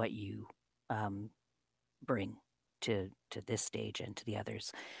appreciate what you um, bring to this stage and to the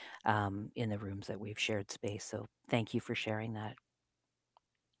others in the rooms that we've shared space. So thank you for sharing that.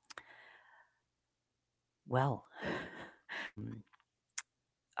 Well,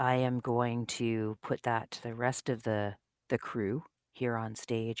 I am going to put that to the rest of the crew here on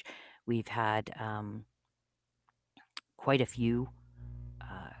stage. We've had quite a few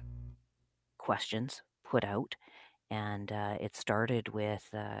questions put out, and it started with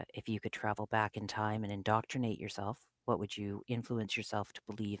if you could travel back in time and indoctrinate yourself, what would you influence yourself to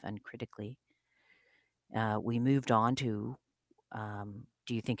believe uncritically? We moved on to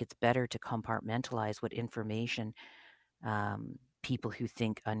do you think it's better to compartmentalize what information people who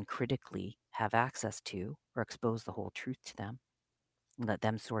think uncritically have access to, or expose the whole truth to them and let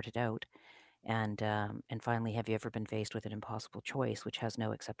them sort it out? And finally, have you ever been faced with an impossible choice which has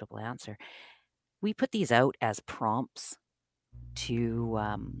no acceptable answer? We put these out as prompts to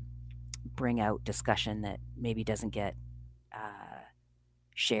bring out discussion that maybe doesn't get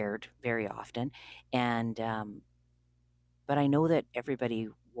shared very often. And but I know that everybody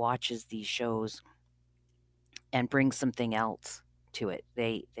watches these shows and brings something else to it.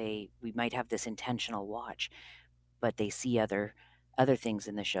 We might have this intentional watch, but they see other things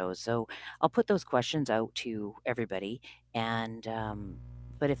in the shows. So I'll put those questions out to everybody. And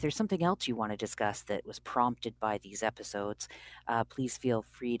but if there's something else you want to discuss that was prompted by these episodes, please feel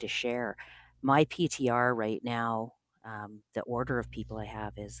free to share. My PTR right now, the order of people I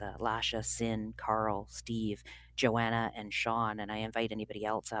have is Lasha, Sin, Carl, Steve, Joanna, and Sean. And I invite anybody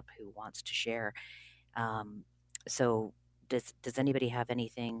else up who wants to share. So does anybody have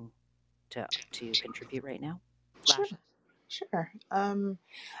anything to contribute right now? Sure, Lasha? sure.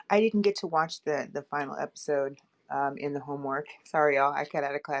 I didn't get to watch the final episode in the homework. Sorry, y'all. I got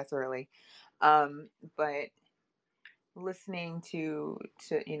out of class early. But listening to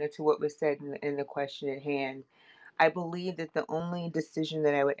what was said in the question at hand, I believe that the only decision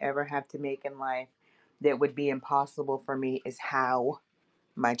that I would ever have to make in life that would be impossible for me is how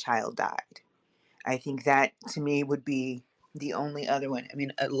my child died. I think that to me would be the only other one. I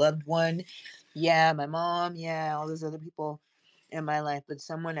mean, a loved one, yeah, my mom, yeah, all those other people in my life, but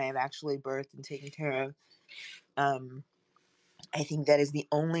someone I have actually birthed and taken care of. I think that is the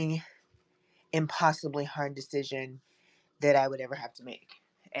only impossibly hard decision that I would ever have to make.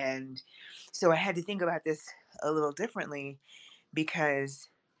 And so I had to think about this a little differently because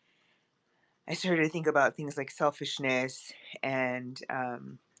I started to think about things like selfishness and,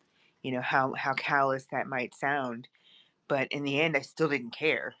 how callous that might sound. But in the end, I still didn't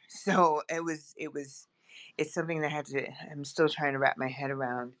care. So it's something that I'm still trying to wrap my head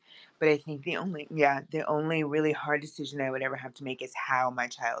around. But I think the only really hard decision I would ever have to make is how my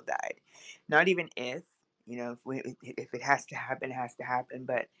child died. Not even if, if it has to happen, it has to happen,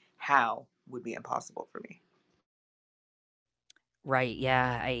 but how would be impossible for me. Right.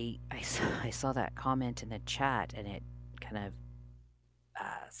 Yeah. I saw that comment in the chat, and it kind of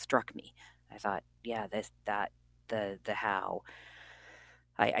struck me. I thought, yeah, the how.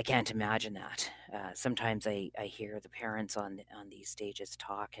 I can't imagine that. Sometimes I hear the parents on these stages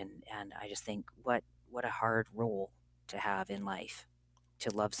talk, and I just think, what a hard role to have in life,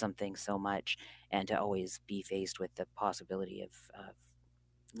 to love something so much and to always be faced with the possibility of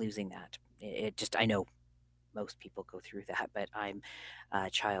losing that. It just, I know most people go through that, but I'm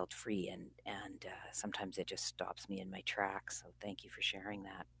child free, and sometimes it just stops me in my tracks. So thank you for sharing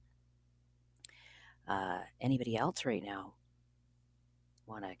that. Anybody else right now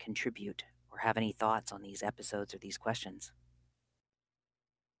want to contribute or have any thoughts on these episodes or these questions?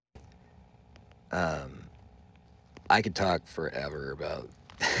 I could talk forever about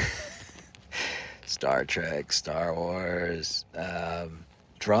Star Trek, Star Wars,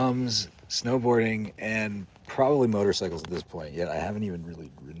 drums, snowboarding, and probably motorcycles at this point. Yet I haven't even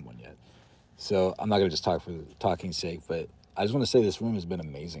really ridden one yet. So I'm not going to just talk for the talking's sake, but I just want to say this room has been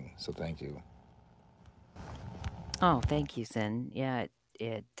amazing. So thank you. Oh, thank you, Sin. Yeah,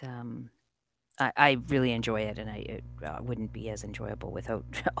 I really enjoy it, and it wouldn't be as enjoyable without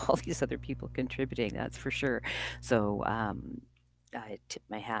all these other people contributing. That's for sure. So I tip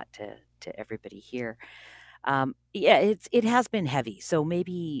my hat to everybody here. Yeah, it has been heavy. So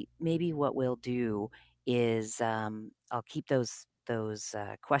maybe what we'll do is I'll keep those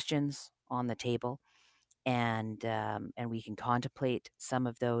questions on the table, and we can contemplate some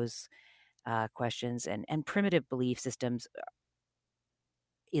of those questions, and primitive belief systems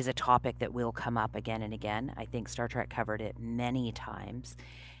is a topic that will come up again and again. I think Star Trek covered it many times,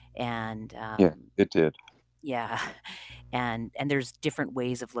 and Yeah, it did. yeah, and there's different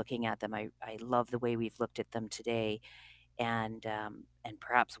ways of looking at them. I love the way we've looked at them today, and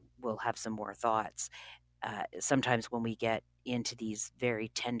perhaps we'll have some more thoughts. Sometimes when we get into these very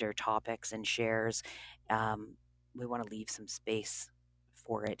tender topics and shares, we want to leave some space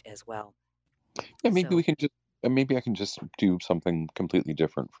for it as well. Yeah, maybe So we can just And maybe I can just do something completely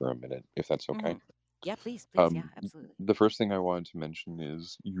different for a minute, if that's okay. Hmm. Yeah, please, please. Yeah, Um, absolutely. the first thing I wanted to mention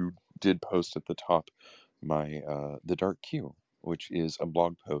is you did post at the top my the Dark Q, which is a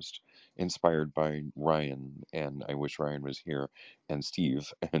blog post inspired by Ryan, and I wish Ryan was here, and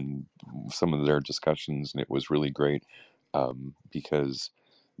Steve, and some of their discussions, and it was really great because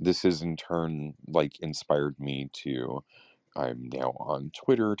this has in turn like inspired me to. I'm now on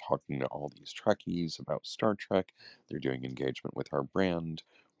Twitter talking to all these Trekkies about Star Trek. They're doing engagement with our brand.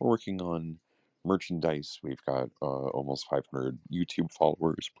 We're working on merchandise. We've got almost 500 YouTube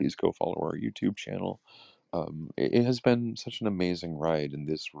followers. Please go follow our YouTube channel. It has been such an amazing ride, and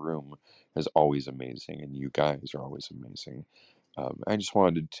this room is always amazing, and you guys are always amazing. I just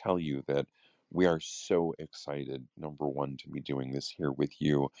wanted to tell you that we are so excited, number one, to be doing this here with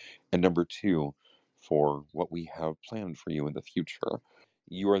you, and number two, for what we have planned for you in the future.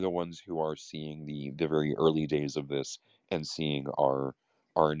 You are the ones who are seeing the very early days of this and seeing our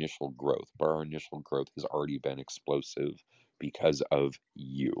initial growth, but our initial growth has already been explosive because of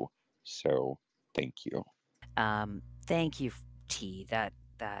you. So thank you. Thank you, T. That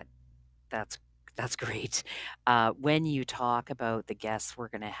that's that's great. When you talk about the guests we're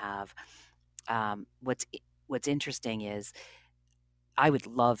going to have, what's interesting is I would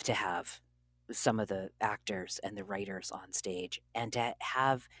love to have some of the actors and the writers on stage and to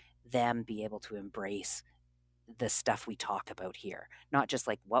have them be able to embrace the stuff we talk about here. Not just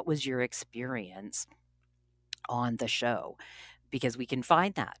like, what was your experience on the show? Because we can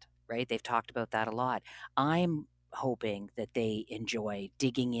find that, right? They've talked about that a lot. I'm hoping that they enjoy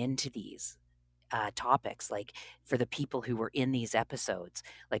digging into these topics, like for the people who were in these episodes,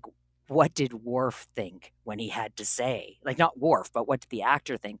 like what did Worf think when he had to say, like not Worf, but what did the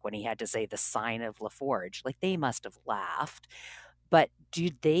actor think when he had to say the sign of LaForge? Like they must have laughed, but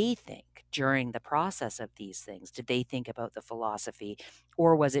did they think during the process of these things, did they think about the philosophy,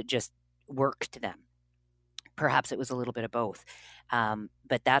 or was it just work to them? Perhaps it was a little bit of both,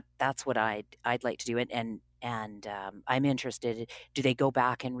 but that's what I'd like to do, and I'm interested. Do they go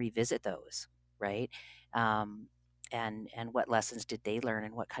back and revisit those, right? Um, and what lessons did they learn,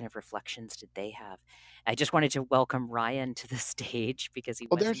 and what kind of reflections did they have? I just wanted to welcome Ryan to the stage because he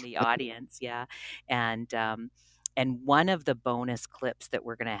Oh, was in there's the audience, yeah, and one of the bonus clips that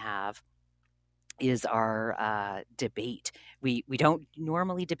we're going to have is our debate. We don't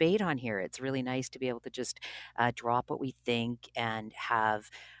normally debate on here. It's really nice to be able to just drop what we think and have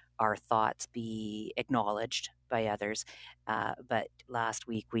our thoughts be acknowledged by others. But last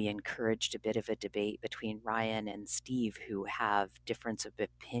week we encouraged a bit of a debate between Ryan and Steve, who have difference of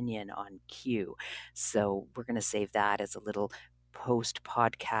opinion on Q. So we're going to save that as a little post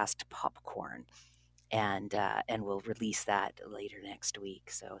podcast popcorn, and we'll release that later next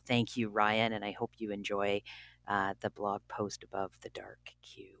week. So thank you, Ryan, and I hope you enjoy the blog post above the dark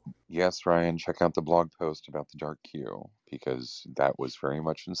queue. Yes, Ryan, check out the blog post about the Dark Q because that was very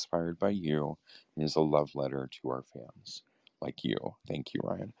much inspired by you and is a love letter to our fans like you. Thank you,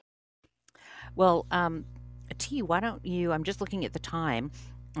 Ryan. Well, T, why don't you? I'm just looking at the time.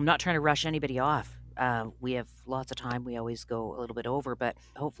 I'm not trying to rush anybody off. We have lots of time. We always go a little bit over, but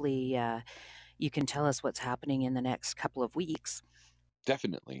hopefully you can tell us what's happening in the next couple of weeks.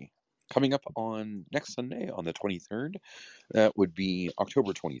 Definitely. Coming up on next Sunday on the 23rd, that would be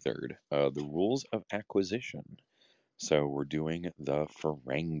October 23rd, the rules of acquisition. So we're doing the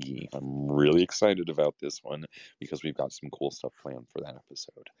Ferengi. I'm really excited about this one because we've got some cool stuff planned for that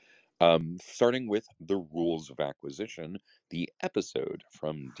episode. Starting with the rules of acquisition, the episode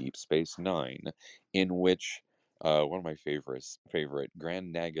from Deep Space Nine, in which one of my favorite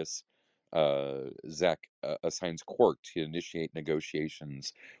Grand Nagus Zek assigns Quark to initiate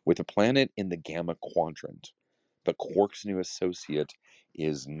negotiations with a planet in the Gamma Quadrant. But Quark's new associate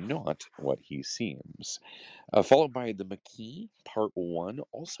is not what he seems. Followed by The McKee, Part 1,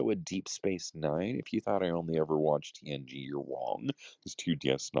 also a Deep Space Nine. If you thought I only ever watched TNG, you're wrong. There's two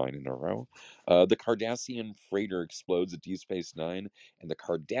DS9 in a row. The Cardassian freighter explodes at Deep Space Nine, and the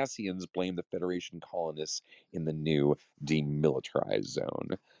Cardassians blame the Federation colonists in the new demilitarized zone.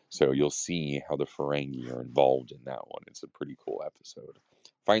 So you'll see how the Ferengi are involved in that one. It's a pretty cool episode.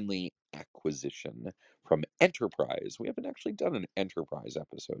 Finally, Acquisition from Enterprise. We haven't actually done an Enterprise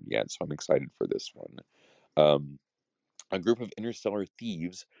episode yet, so I'm excited for this one. Um, a group of interstellar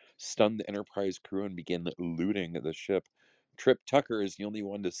thieves stun the Enterprise crew and begin looting the ship. Trip Tucker is the only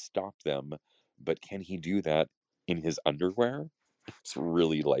one to stop them, but can he do that in his underwear? It's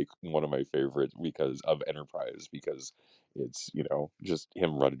really like one of my favorites because of Enterprise, because it's, just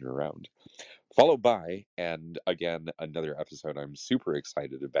him running around. Followed by, and again, another episode I'm super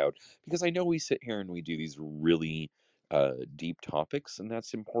excited about, because I know we sit here and we do these really deep topics, and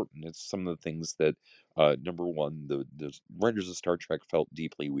that's important. It's some of the things that, number one, the writers of Star Trek felt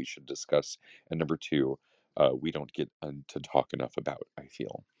deeply we should discuss, and number two, we don't get to talk enough about, I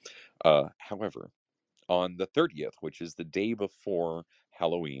feel. However, on the 30th, which is the day before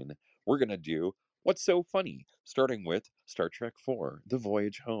Halloween, we're going to do What's So Funny, starting with Star Trek IV, The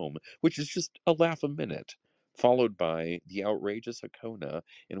Voyage Home, which is just a laugh a minute, followed by The Outrageous Hakona,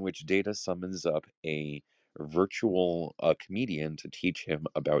 in which Data summons up a virtual comedian to teach him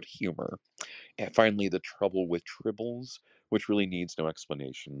about humor. And finally, The Trouble with Tribbles, which really needs no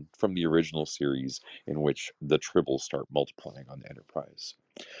explanation, from the original series in which the Tribbles start multiplying on the Enterprise.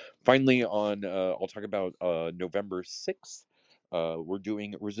 Finally, I'll talk about November 6th. We're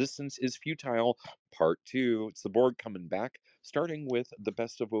doing Resistance is Futile, Part 2. It's the Borg coming back, starting with The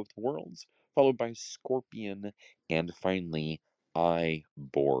Best of Both Worlds, followed by Scorpion, and finally, I,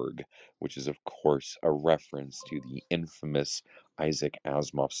 Borg, which is, of course, a reference to the infamous Isaac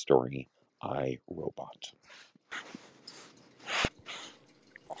Asimov story, I, Robot.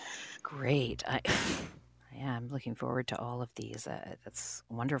 Great. Yeah, I'm looking forward to all of these. That's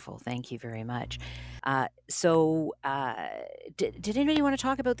wonderful. Thank you very much. Did anybody want to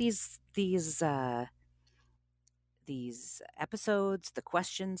talk about these episodes, the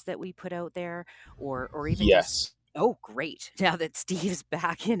questions that we put out there, or even Yes. Oh, great! Now that Steve's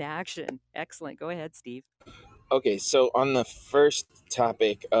back in action, excellent. Go ahead, Steve. Okay, so on the first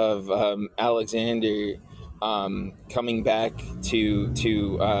topic of Alexander coming back to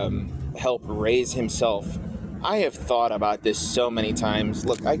help raise himself, I have thought about this so many times.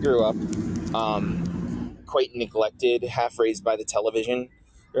 Look, I grew up quite neglected, half raised by the television,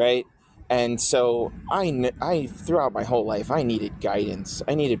 right? And so I throughout my whole life, I needed guidance.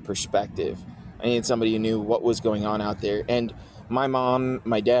 I needed perspective. I needed somebody who knew what was going on out there. And my mom,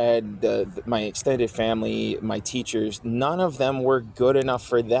 my dad, my extended family, my teachers, none of them were good enough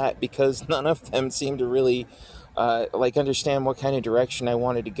for that, because none of them seemed to really understand what kind of direction I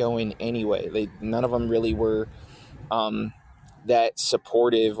wanted to go in anyway. None of them really were that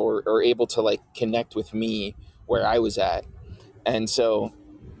supportive or able to connect with me where I was at. And so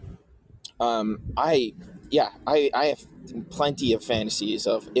I have plenty of fantasies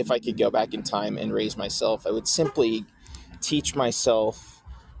of, if I could go back in time and raise myself, I would simply teach myself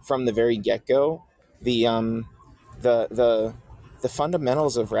from the very get-go the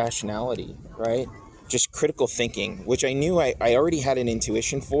fundamentals of rationality, right? Just critical thinking, which I knew I already had an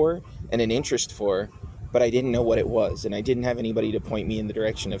intuition for and an interest for, but I didn't know what it was, and I didn't have anybody to point me in the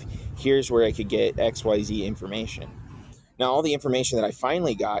direction of, here's where I could get XYZ information. Now, all the information that I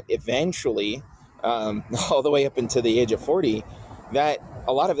finally got eventually, all the way up into the age of 40, that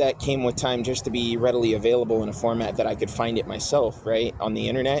a lot of that came with time just to be readily available in a format that I could find it myself, right, on the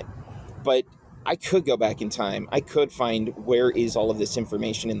internet. But I could go back in time. I could find where is all of this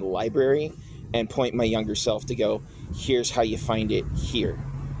information in the library and point my younger self to go, here's how you find it here,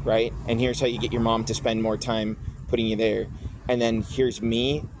 right? And here's how you get your mom to spend more time putting you there. And then here's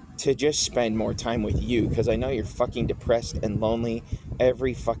me to just spend more time with you, because I know you're fucking depressed and lonely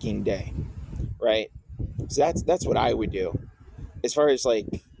every fucking day, right? So that's what I would do. As far as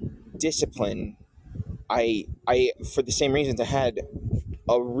discipline, I for the same reasons I had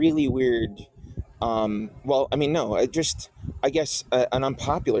a really weird I guess an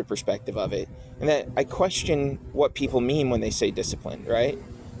unpopular perspective of it, and that I question what people mean when they say discipline, right?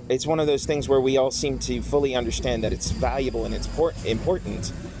 It's one of those things where we all seem to fully understand that it's valuable and it's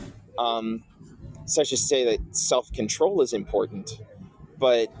important, such as say that self-control is important,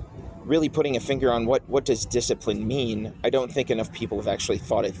 but really putting a finger on what does discipline mean, I don't think enough people have actually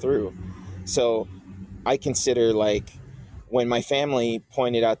thought it through. So I consider when my family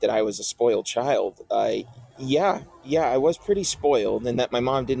pointed out that I was a spoiled child, I was pretty spoiled, and that my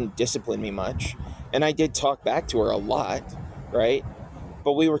mom didn't discipline me much, and I did talk back to her a lot, right?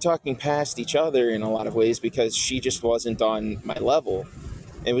 But we were talking past each other in a lot of ways, because she just wasn't on my level.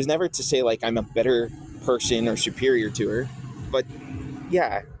 It was never to say I'm a better person or superior to her, but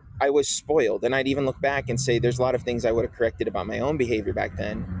yeah, I was spoiled. And I'd even look back and say there's a lot of things I would have corrected about my own behavior back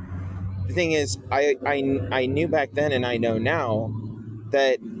then. The thing is, I knew back then, and I know now,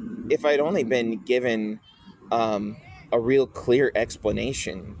 that if I'd only been given a real clear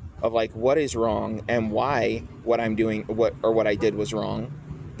explanation of what is wrong and why what I'm doing, what I did was wrong,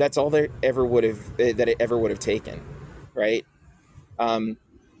 that's all that it ever would have taken, right?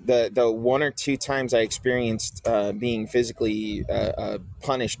 the one or two times I experienced being physically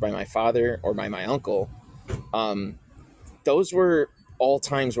punished by my father or by my uncle, those were all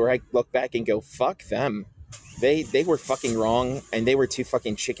times where I look back and go, fuck them. They were fucking wrong, and they were too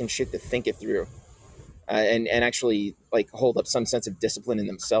fucking chicken shit to think it through, and actually like hold up some sense of discipline in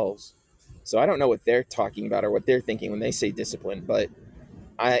themselves. So I don't know what they're talking about or what they're thinking when they say discipline, but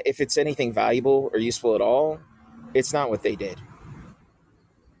if it's anything valuable or useful at all, it's not what they did.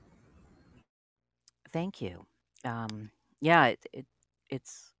 Thank you. Yeah,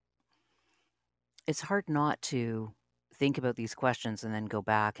 it's it's hard not to think about these questions and then go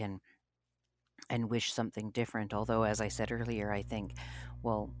back and wish something different. Although, as I said earlier, I think,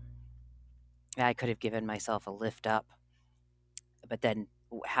 well, I could have given myself a lift up, but then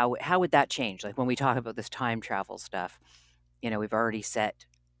how would that change? Like when we talk about this time travel stuff, we've already set,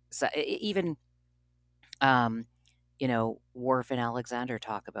 so even Worf and Alexander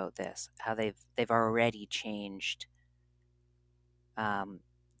talk about this, how they've already changed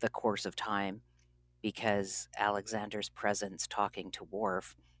the course of time because Alexander's presence talking to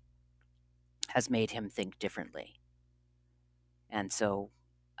Worf has made him think differently. And so,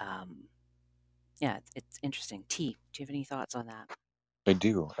 yeah, it's interesting. T, do you have any thoughts on that? I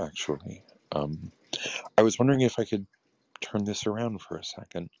do, actually. I was wondering if I could turn this around for a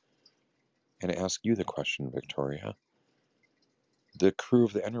second and ask you the question, Victoria. The crew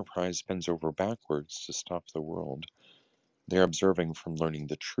of the Enterprise bends over backwards to stop the world. They're observing from learning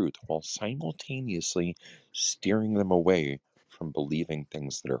the truth while simultaneously steering them away from believing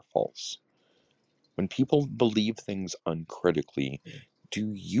things that are false. When people believe things uncritically,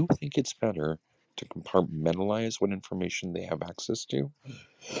 do you think it's better to compartmentalize what information they have access to,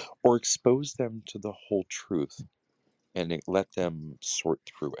 or expose them to the whole truth and let them sort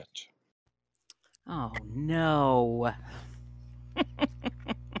through it? Oh, no.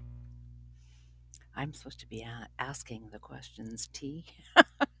 I'm supposed to be asking the questions, T.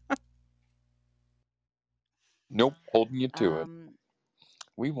 Nope, holding you to it. Um,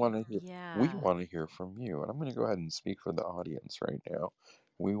 We want to hear. We yeah. want to hear from you, and I'm going to go ahead and speak for the audience right now.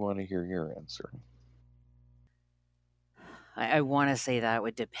 We want to hear your answer. I want to say that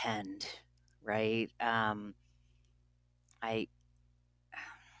would depend, right? I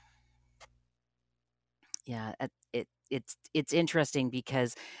yeah, it's interesting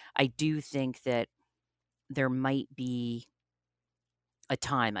because I do think that there might be a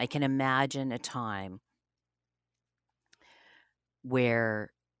time. I can imagine a time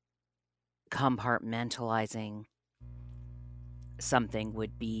where compartmentalizing something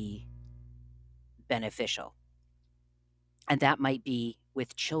would be beneficial. And that might be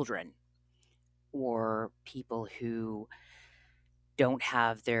with children or people who don't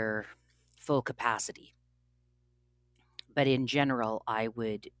have their full capacity. But in general, I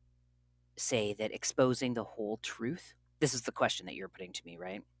would say that exposing the whole truth, this is the question that you're putting to me,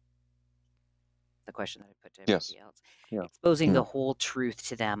 right? The question that I put to Yes. everybody else. Yeah. Exposing the whole truth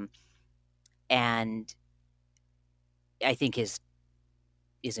to them, and I think is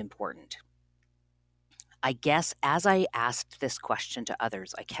important. I guess as I asked this question to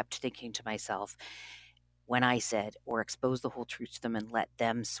others, I kept thinking to myself, when I said, or expose the whole truth to them and let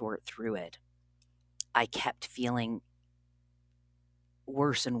them sort through it, I kept feeling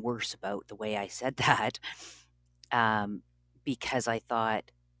worse and worse about the way I said that, because I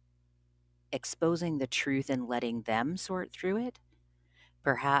thought exposing the truth and letting them sort through it,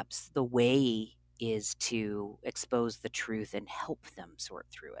 perhaps the way is to expose the truth and help them sort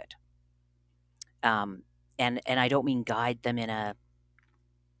through it. And I don't mean guide them in a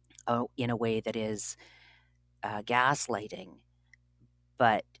way that is gaslighting,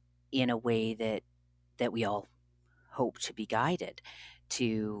 but in a way that we all hope to be guided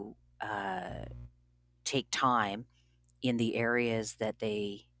to take time in the areas that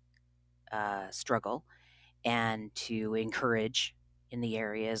they struggle, and to encourage in the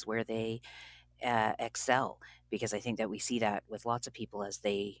areas where they excel, because I think that we see that with lots of people as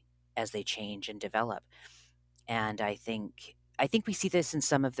they change and develop. And I think we see this in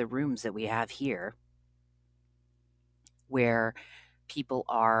some of the rooms that we have here, where people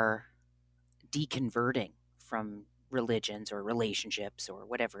are deconverting from religions or relationships or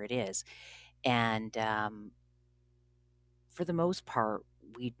whatever it is. And for the most part,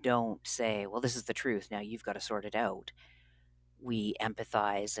 we don't say, well, this is the truth, now you've got to sort it out. We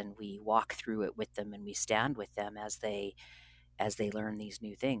empathize and we walk through it with them, and we stand with them as they learn these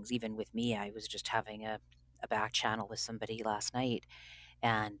new things. Even with me, I was just having a back channel with somebody last night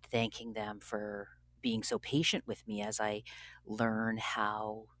and thanking them for being so patient with me as I learn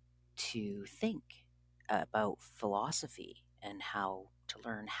how to think about philosophy and how to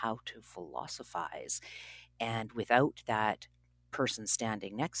learn how to philosophize. And without that person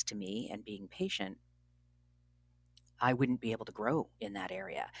standing next to me and being patient, I wouldn't be able to grow in that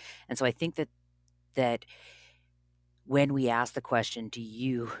area. And so I think that when we ask the question, do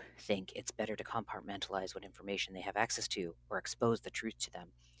you think it's better to compartmentalize what information they have access to or expose the truth to them?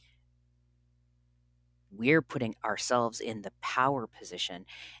 We're putting ourselves in the power position,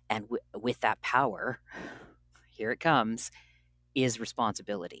 and with that power, here it comes, is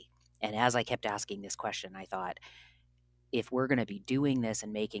responsibility. And as I kept asking this question, I thought, if we're going to be doing this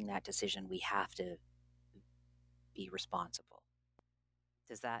and making that decision, we have to be responsible.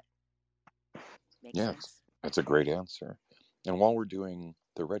 Does that make Yes, sense? that's a great answer. And while we're doing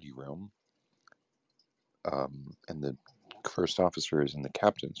the ready room, and the first officer is in the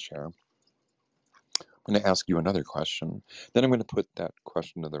captain's chair, I'm going to ask you another question. Then I'm going to put that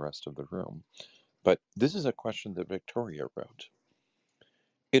question to the rest of the room. But this is a question that Victoria wrote.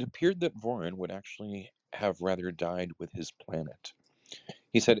 It appeared that Voron would actually have rather died with his planet.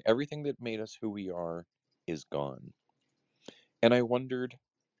 He said, everything that made us who we are is gone. And I wondered,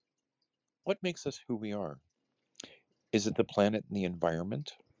 what makes us who we are? Is it the planet and the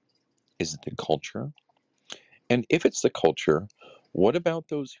environment? Is it the culture? And if it's the culture, what about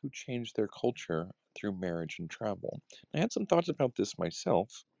those who change their culture through marriage and travel? I had some thoughts about this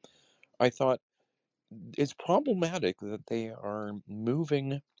myself. I thought it's problematic that they are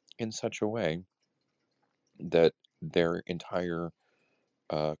moving in such a way that their entire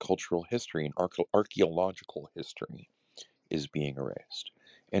cultural history and archaeological history is being erased.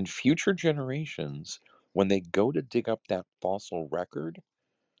 And future generations, when they go to dig up that fossil record,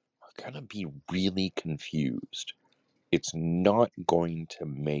 are going to be really confused. It's not going to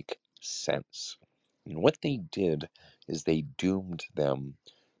make sense. And what they did is they doomed them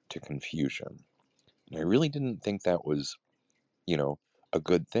to confusion. And I really didn't think that was, a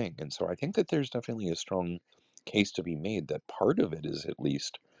good thing. And so I think that there's definitely a strong case to be made that part of it is at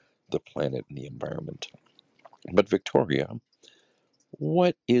least the planet and the environment. But Victoria,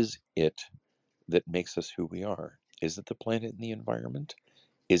 what is it that makes us who we are? Is it the planet and the environment?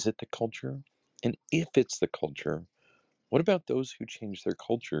 Is it the culture? And if it's the culture, what about those who change their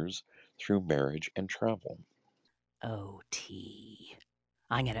cultures through marriage and travel? Oh, T.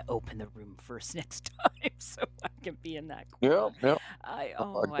 I'm going to open the room first next time so I can be in that Yeah, corner. yeah.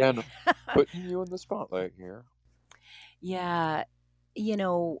 Oh my. Again, putting you in the spotlight here. Yeah,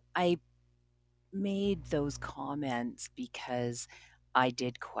 I made those comments because I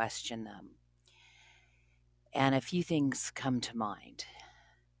did question them. And a few things come to mind.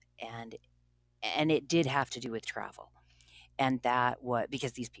 And it did have to do with travel. And that was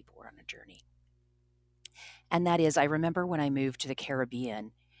because these people were on a journey. And that is, I remember when I moved to the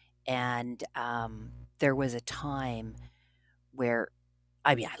Caribbean, and there was a time where,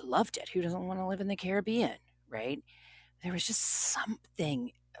 I mean, I loved it. Who doesn't want to live in the Caribbean, right? There was just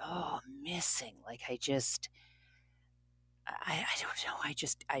something, missing. Like I don't know.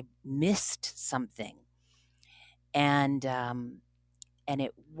 I missed something. And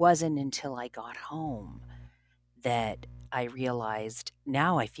it wasn't until I got home that I realized,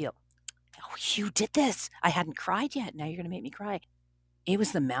 now I feel, oh, you did this. I hadn't cried yet. Now you're going to make me cry. It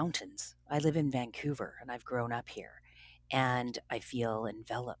was the mountains. I live in Vancouver and I've grown up here, and I feel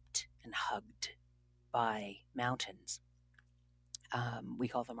enveloped and hugged by mountains. We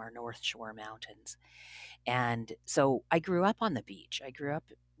call them our North Shore Mountains. And so I grew up on the beach. I grew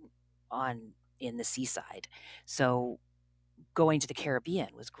up in the seaside. So going to the Caribbean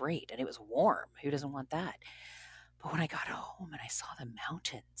was great, and it was warm. Who doesn't want that? But when I got home and I saw the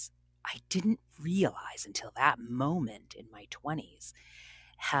mountains, I didn't realize until that moment in my 20s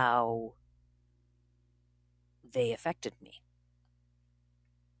how they affected me.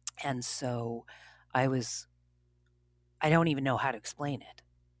 And so I don't even know how to explain it,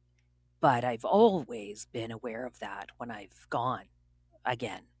 but I've always been aware of that when I've gone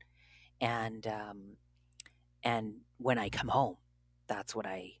again. And when I come home, that's what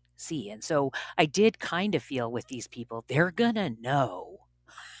I see. And so I did kind of feel with these people, they're going to know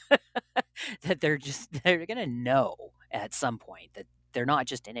that they're going to know at some point that they're not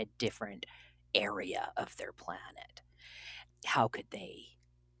just in a different area of their planet. How could they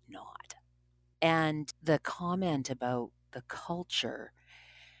not? And the comment about the culture,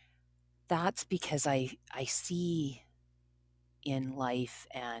 that's because I see in life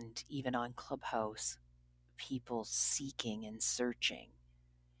and even on Clubhouse people seeking and searching.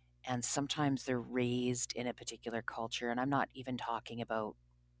 And sometimes they're raised in a particular culture. And I'm not even talking about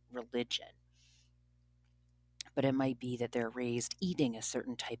religion, but it might be that they're raised eating a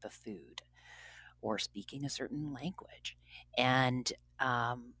certain type of food, or speaking a certain language, and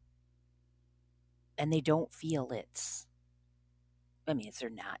they don't feel it's, I mean, it's their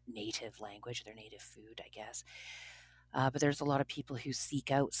not native language, their native food, I guess. But there's a lot of people who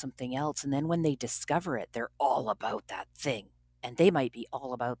seek out something else, and then when they discover it, they're all about that thing, and they might be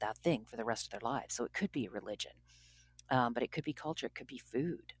all about that thing for the rest of their lives. So it could be religion, but it could be culture, it could be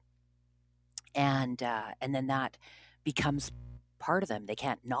food, and then that becomes part of them. They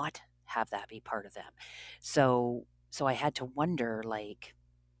can't not have that be part of them. So I had to wonder, like,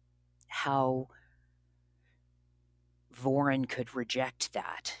 how Voren could reject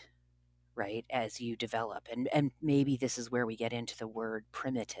that, right, as you develop. And maybe this is where we get into the word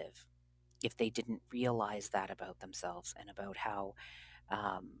primitive, if they didn't realize that about themselves and about how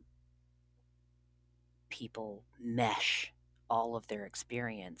people mesh all of their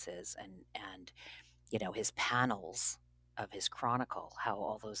experiences, and his panels of his chronicle, how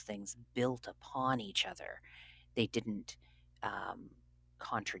all those things built upon each other. They didn't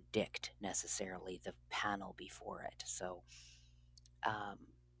contradict necessarily the panel before it. So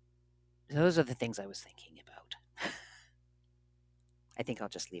those are the things I was thinking about. I think I'll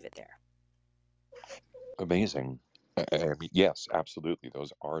just leave it there. Amazing. I mean, yes, absolutely.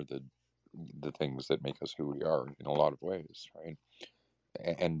 Those are the things that make us who we are in a lot of ways, right?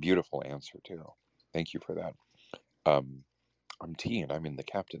 And beautiful answer too. Thank you for that. I'm T, and I'm in the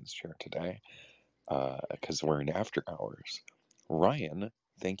captain's chair today because we're in after hours. Ryan,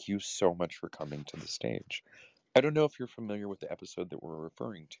 thank you so much for coming to the stage. I don't know if you're familiar with the episode that we're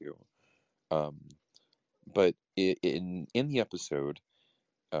referring to, but in the episode,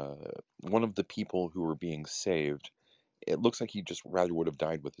 one of the people who were being saved, it looks like he just rather would have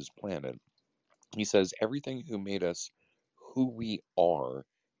died with his planet. He says, everything who made us who we are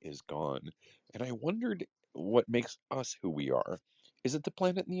is gone. And I wondered what makes us who we are. Is it the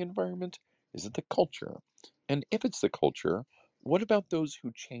planet and the environment? Is it the culture? And if it's the culture, what about those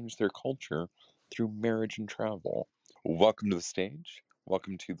who change their culture through marriage and travel? Welcome to the stage.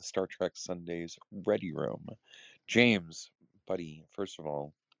 Welcome to the Star Trek Sundays Ready Room. James, buddy, first of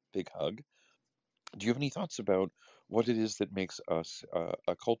all, big hug. Do you have any thoughts about what it is that makes us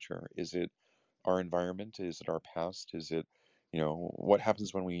a culture? Is it our environment? Is it our past? Is it, what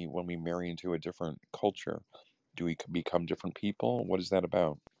happens when we marry into a different culture? Do we become different people? What is that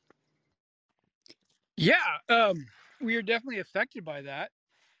about? Yeah, we are definitely affected by that.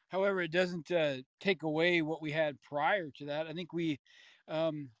 However, it doesn't take away what we had prior to that. I think we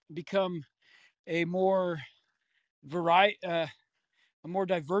become a more a more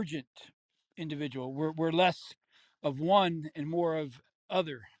divergent individual. We're less of one and more of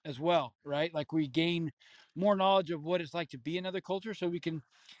other as well, right? Like we gain more knowledge of what it's like to be another culture, so we can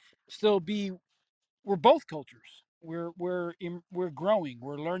still be. We're both cultures. We're growing.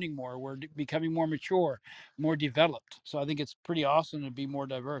 We're learning more. We're becoming more mature, more developed. So I think it's pretty awesome to be more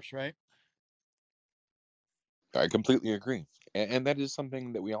diverse, right? I completely agree. And that is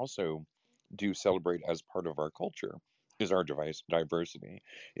something that we also do celebrate as part of our culture, is our diversity.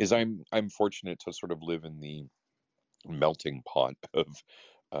 Is I'm fortunate to sort of live in the melting pot of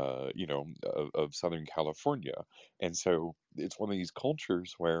of Southern California. And so it's one of these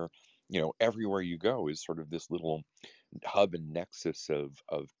cultures where, everywhere you go is sort of this little hub and nexus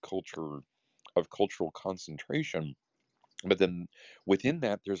of cultural concentration. But then within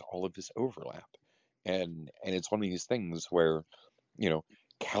that there's all of this overlap. And it's one of these things where, you know,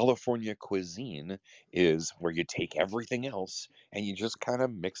 California cuisine is where you take everything else and you just kind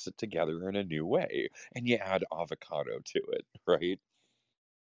of mix it together in a new way and you add avocado to it, right?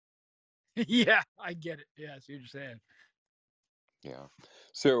 Yeah, I get it. Yeah, I see what you're saying. Yeah.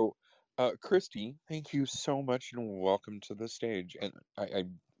 So, Christy, thank you so much and welcome to the stage. And I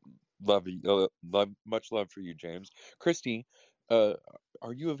love you, much love for you, James. Christy, uh,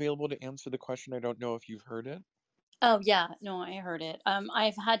 are you available to answer the question? I don't know if you've heard it. Oh yeah, no, I heard it.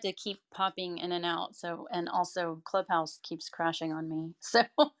 I've had to keep popping in and out, so and also Clubhouse keeps crashing on me. So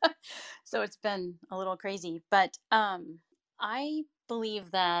so it's been a little crazy, but I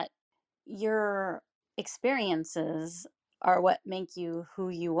believe that your experiences are what make you who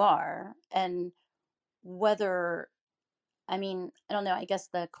you are, and whether, I mean, I don't know, I guess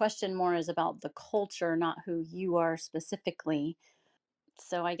the question more is about the culture, not who you are specifically.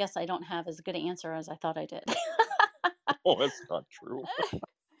 So I guess I don't have as good an answer as I thought I did. Oh, that's not true.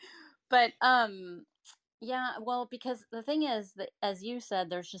 But yeah, well, because the thing is that, as you said,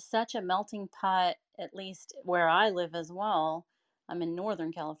 there's just such a melting pot, at least where I live as well. I'm in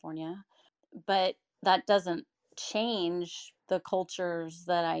Northern California, but that doesn't change the cultures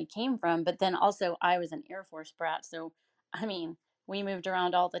that I came from. But then also, I was an Air Force brat. So, I mean, we moved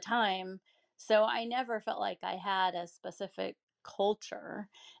around all the time. So I never felt like I had a specific culture.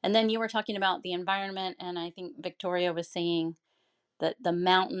 And then you were talking about the environment, and I think Victoria was saying that the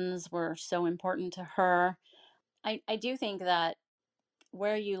mountains were so important to her. I do think that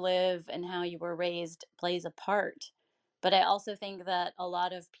where you live and how you were raised plays a part. But I also think that a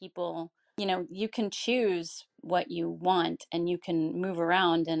lot of people, you can choose what you want and you can move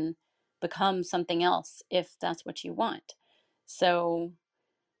around and become something else if that's what you want. So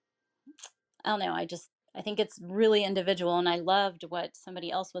I don't know. I think it's really individual. And I loved what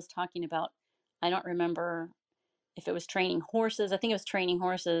somebody else was talking about. I don't remember if it was training horses. I think it was training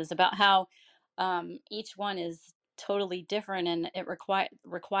horses, about how each one is totally different and it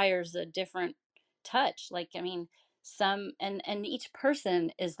requires a different touch. Like, I mean, and each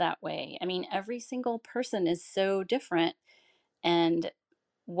person is that way. I mean, every single person is so different, and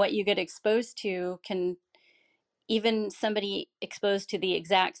what you get exposed to can, even somebody exposed to the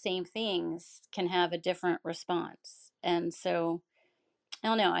exact same things can have a different response. And so I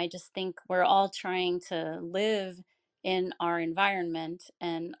don't know. I just think we're all trying to live in our environment,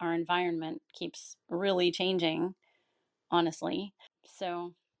 and our environment keeps really changing, honestly.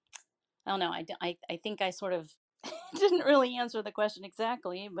 So I don't know. I think I sort of didn't really answer the question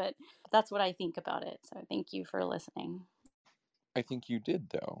exactly, but that's what I think about it. So thank you for listening. I think you did,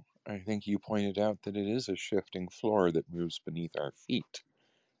 though. I think you pointed out that it is a shifting floor that moves beneath our feet,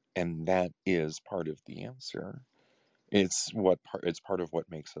 and that is part of the answer. It's part of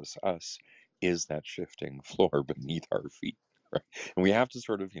what makes us us, is that shifting floor beneath our feet, right? And we have to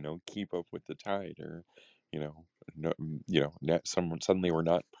sort of, keep up with the tide, or, no, suddenly we're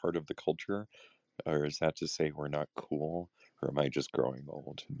not part of the culture, or is that to say we're not cool, or am I just growing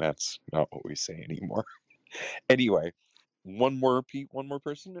old? And that's not what we say anymore. Anyway, one more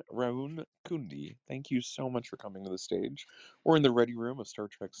person, Raun Kundi. Thank you so much for coming to the stage. We're in the ready room of Star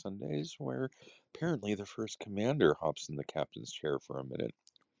Trek Sundays, where apparently the first commander hops in the captain's chair for a minute.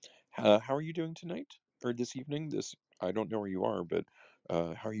 How are you doing tonight? Or this evening? I don't know where you are, but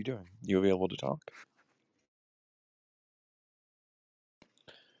how are you doing? You available to talk?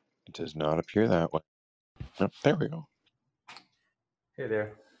 It does not appear that way. Oh, there we go. Hey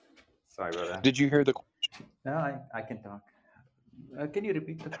there. Sorry about that. Did you hear the No, I can talk. Can you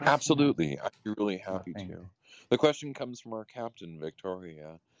repeat the question? Absolutely. I'd be really happy thank to. you. The question comes from our captain,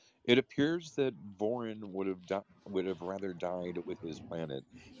 Victoria. It appears that Vorin would have rather died with his planet.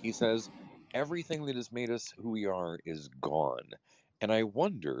 He says, everything that has made us who we are is gone. And I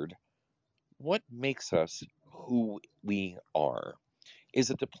wondered, what makes us who we are? Is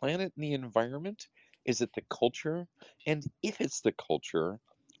it the planet and the environment? Is it the culture? And if it's the culture,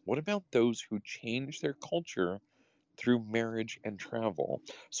 what about those who change their culture through marriage and travel?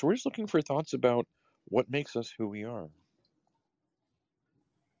 So we're just looking for thoughts about what makes us who we are.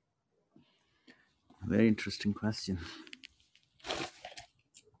 Very interesting question.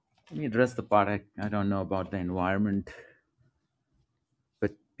 Let me address the part I don't know about the environment,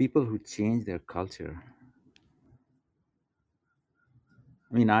 but people who change their culture.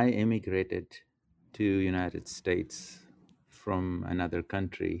 I mean, I immigrated to United States from another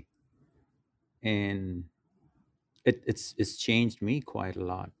country, and it's changed me quite a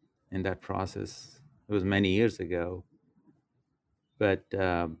lot in that process. It was many years ago, but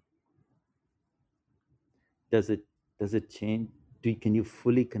does it change? Can you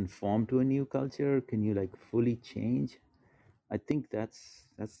fully conform to a new culture? Can you like fully change? I think that's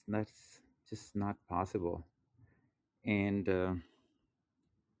just not possible. And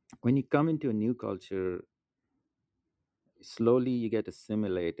when you come into a new culture, slowly you get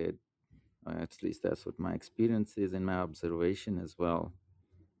assimilated. At least that's what my experience is and my observation as well.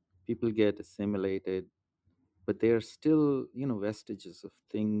 People get assimilated, but there are still, vestiges of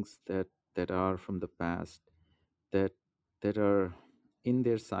things that are from the past, that are in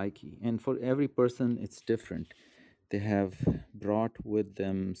their psyche. And for every person, it's different. They have brought with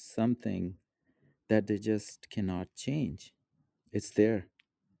them something that they just cannot change. It's there.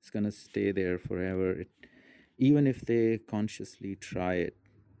 It's gonna stay there forever. Even if they consciously try it,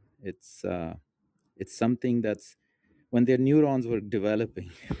 it's something that's, when their neurons were developing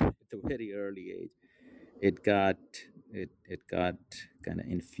at a very early age, it got kind of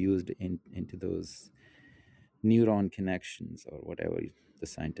infused into those neuron connections, or whatever the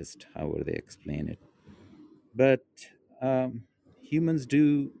scientists, however they explain it. But humans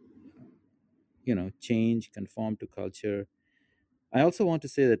do, change, conform to culture. I also want to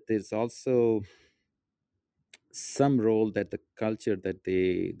say that there's also some role that the culture that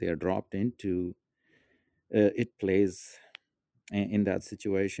they are dropped into, it plays in that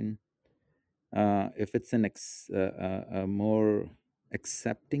situation. If it's a more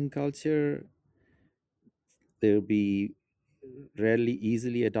accepting culture, they'll be rarely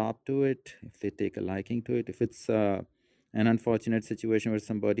easily adopt to it if they take a liking to it. If it's an unfortunate situation where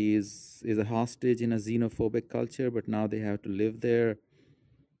somebody is a hostage in a xenophobic culture, but now they have to live there,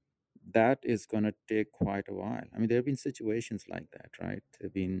 that is going to take quite a while. I mean, there have been situations like that, right?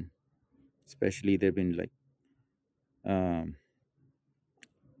 There've been like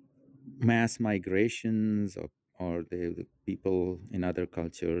mass migrations, or the people in other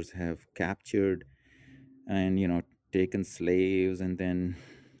cultures have captured and taken slaves and then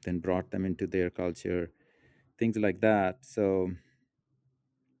brought them into their culture, things like that. So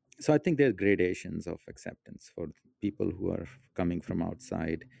I think there are gradations of acceptance for people who are coming from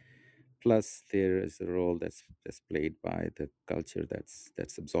outside. Plus, there is a role that's played by the culture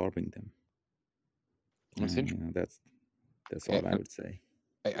that's absorbing them. It's And interesting. that's all I would say.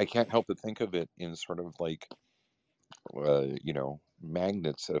 I can't help but think of it in sort of like,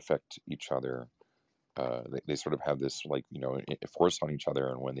 magnets that affect each other. They sort of have this like, force on each other,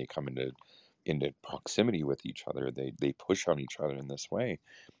 and when they come into proximity with each other, they push on each other in this way.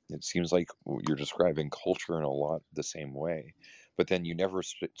 It seems like you're describing culture in a lot the same way, but then you never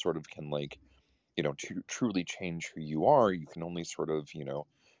sort of can, like, to truly change who you are. You can only sort of,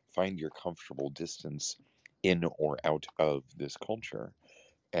 find your comfortable distance in or out of this culture.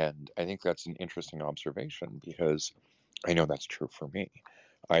 And I think that's an interesting observation, because I know that's true for me.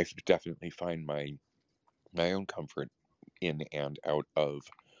 I definitely find my own comfort in and out of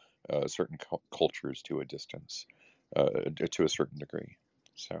certain cultures to a distance, to a certain degree.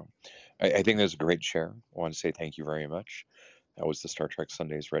 So I think that's a great share. I want to say thank you very much. That was the Star Trek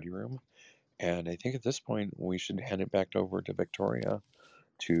Sundays Ready Room. And I think at this point we should hand it back over to Victoria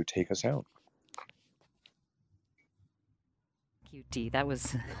to take us out. Thank you, T. That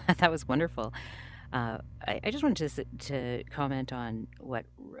was that was wonderful. I just wanted to comment on what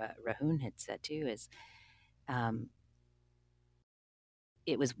Rahun had said too. Is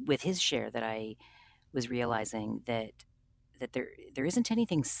it was with his share that I was realizing that there isn't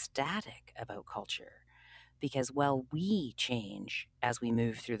anything static about culture, because while we change as we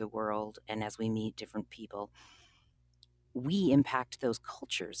move through the world and as we meet different people, we impact those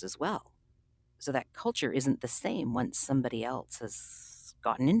cultures as well. So that culture isn't the same once somebody else has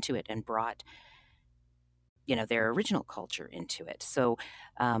gotten into it and brought their original culture into it. So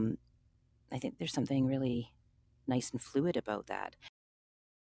I think there's something really nice and fluid about that. I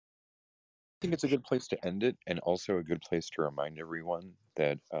think it's a good place to end it, and also a good place to remind everyone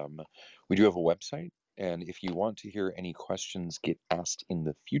that we do have a website. And if you want to hear any questions get asked in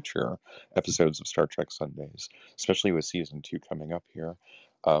the future episodes of Star Trek Sundays, especially with season 2 coming up here,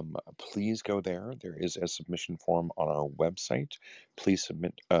 please go there. There is a submission form on our website. Please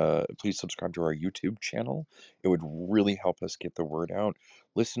submit. Please subscribe to our YouTube channel. It would really help us get the word out.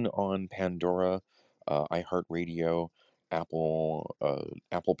 Listen on Pandora, iHeartRadio, Apple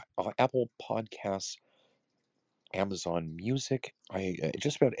Podcasts, Amazon Music.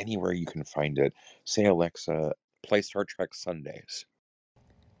 Just about anywhere you can find it. Say, Alexa, play Star Trek Sundays.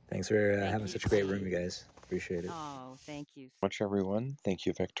 Thanks for having such a great room, you guys. Appreciate it. Oh, thank you Much, everyone. Thank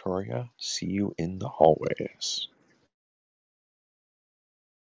you, Victoria. See you in the hallways.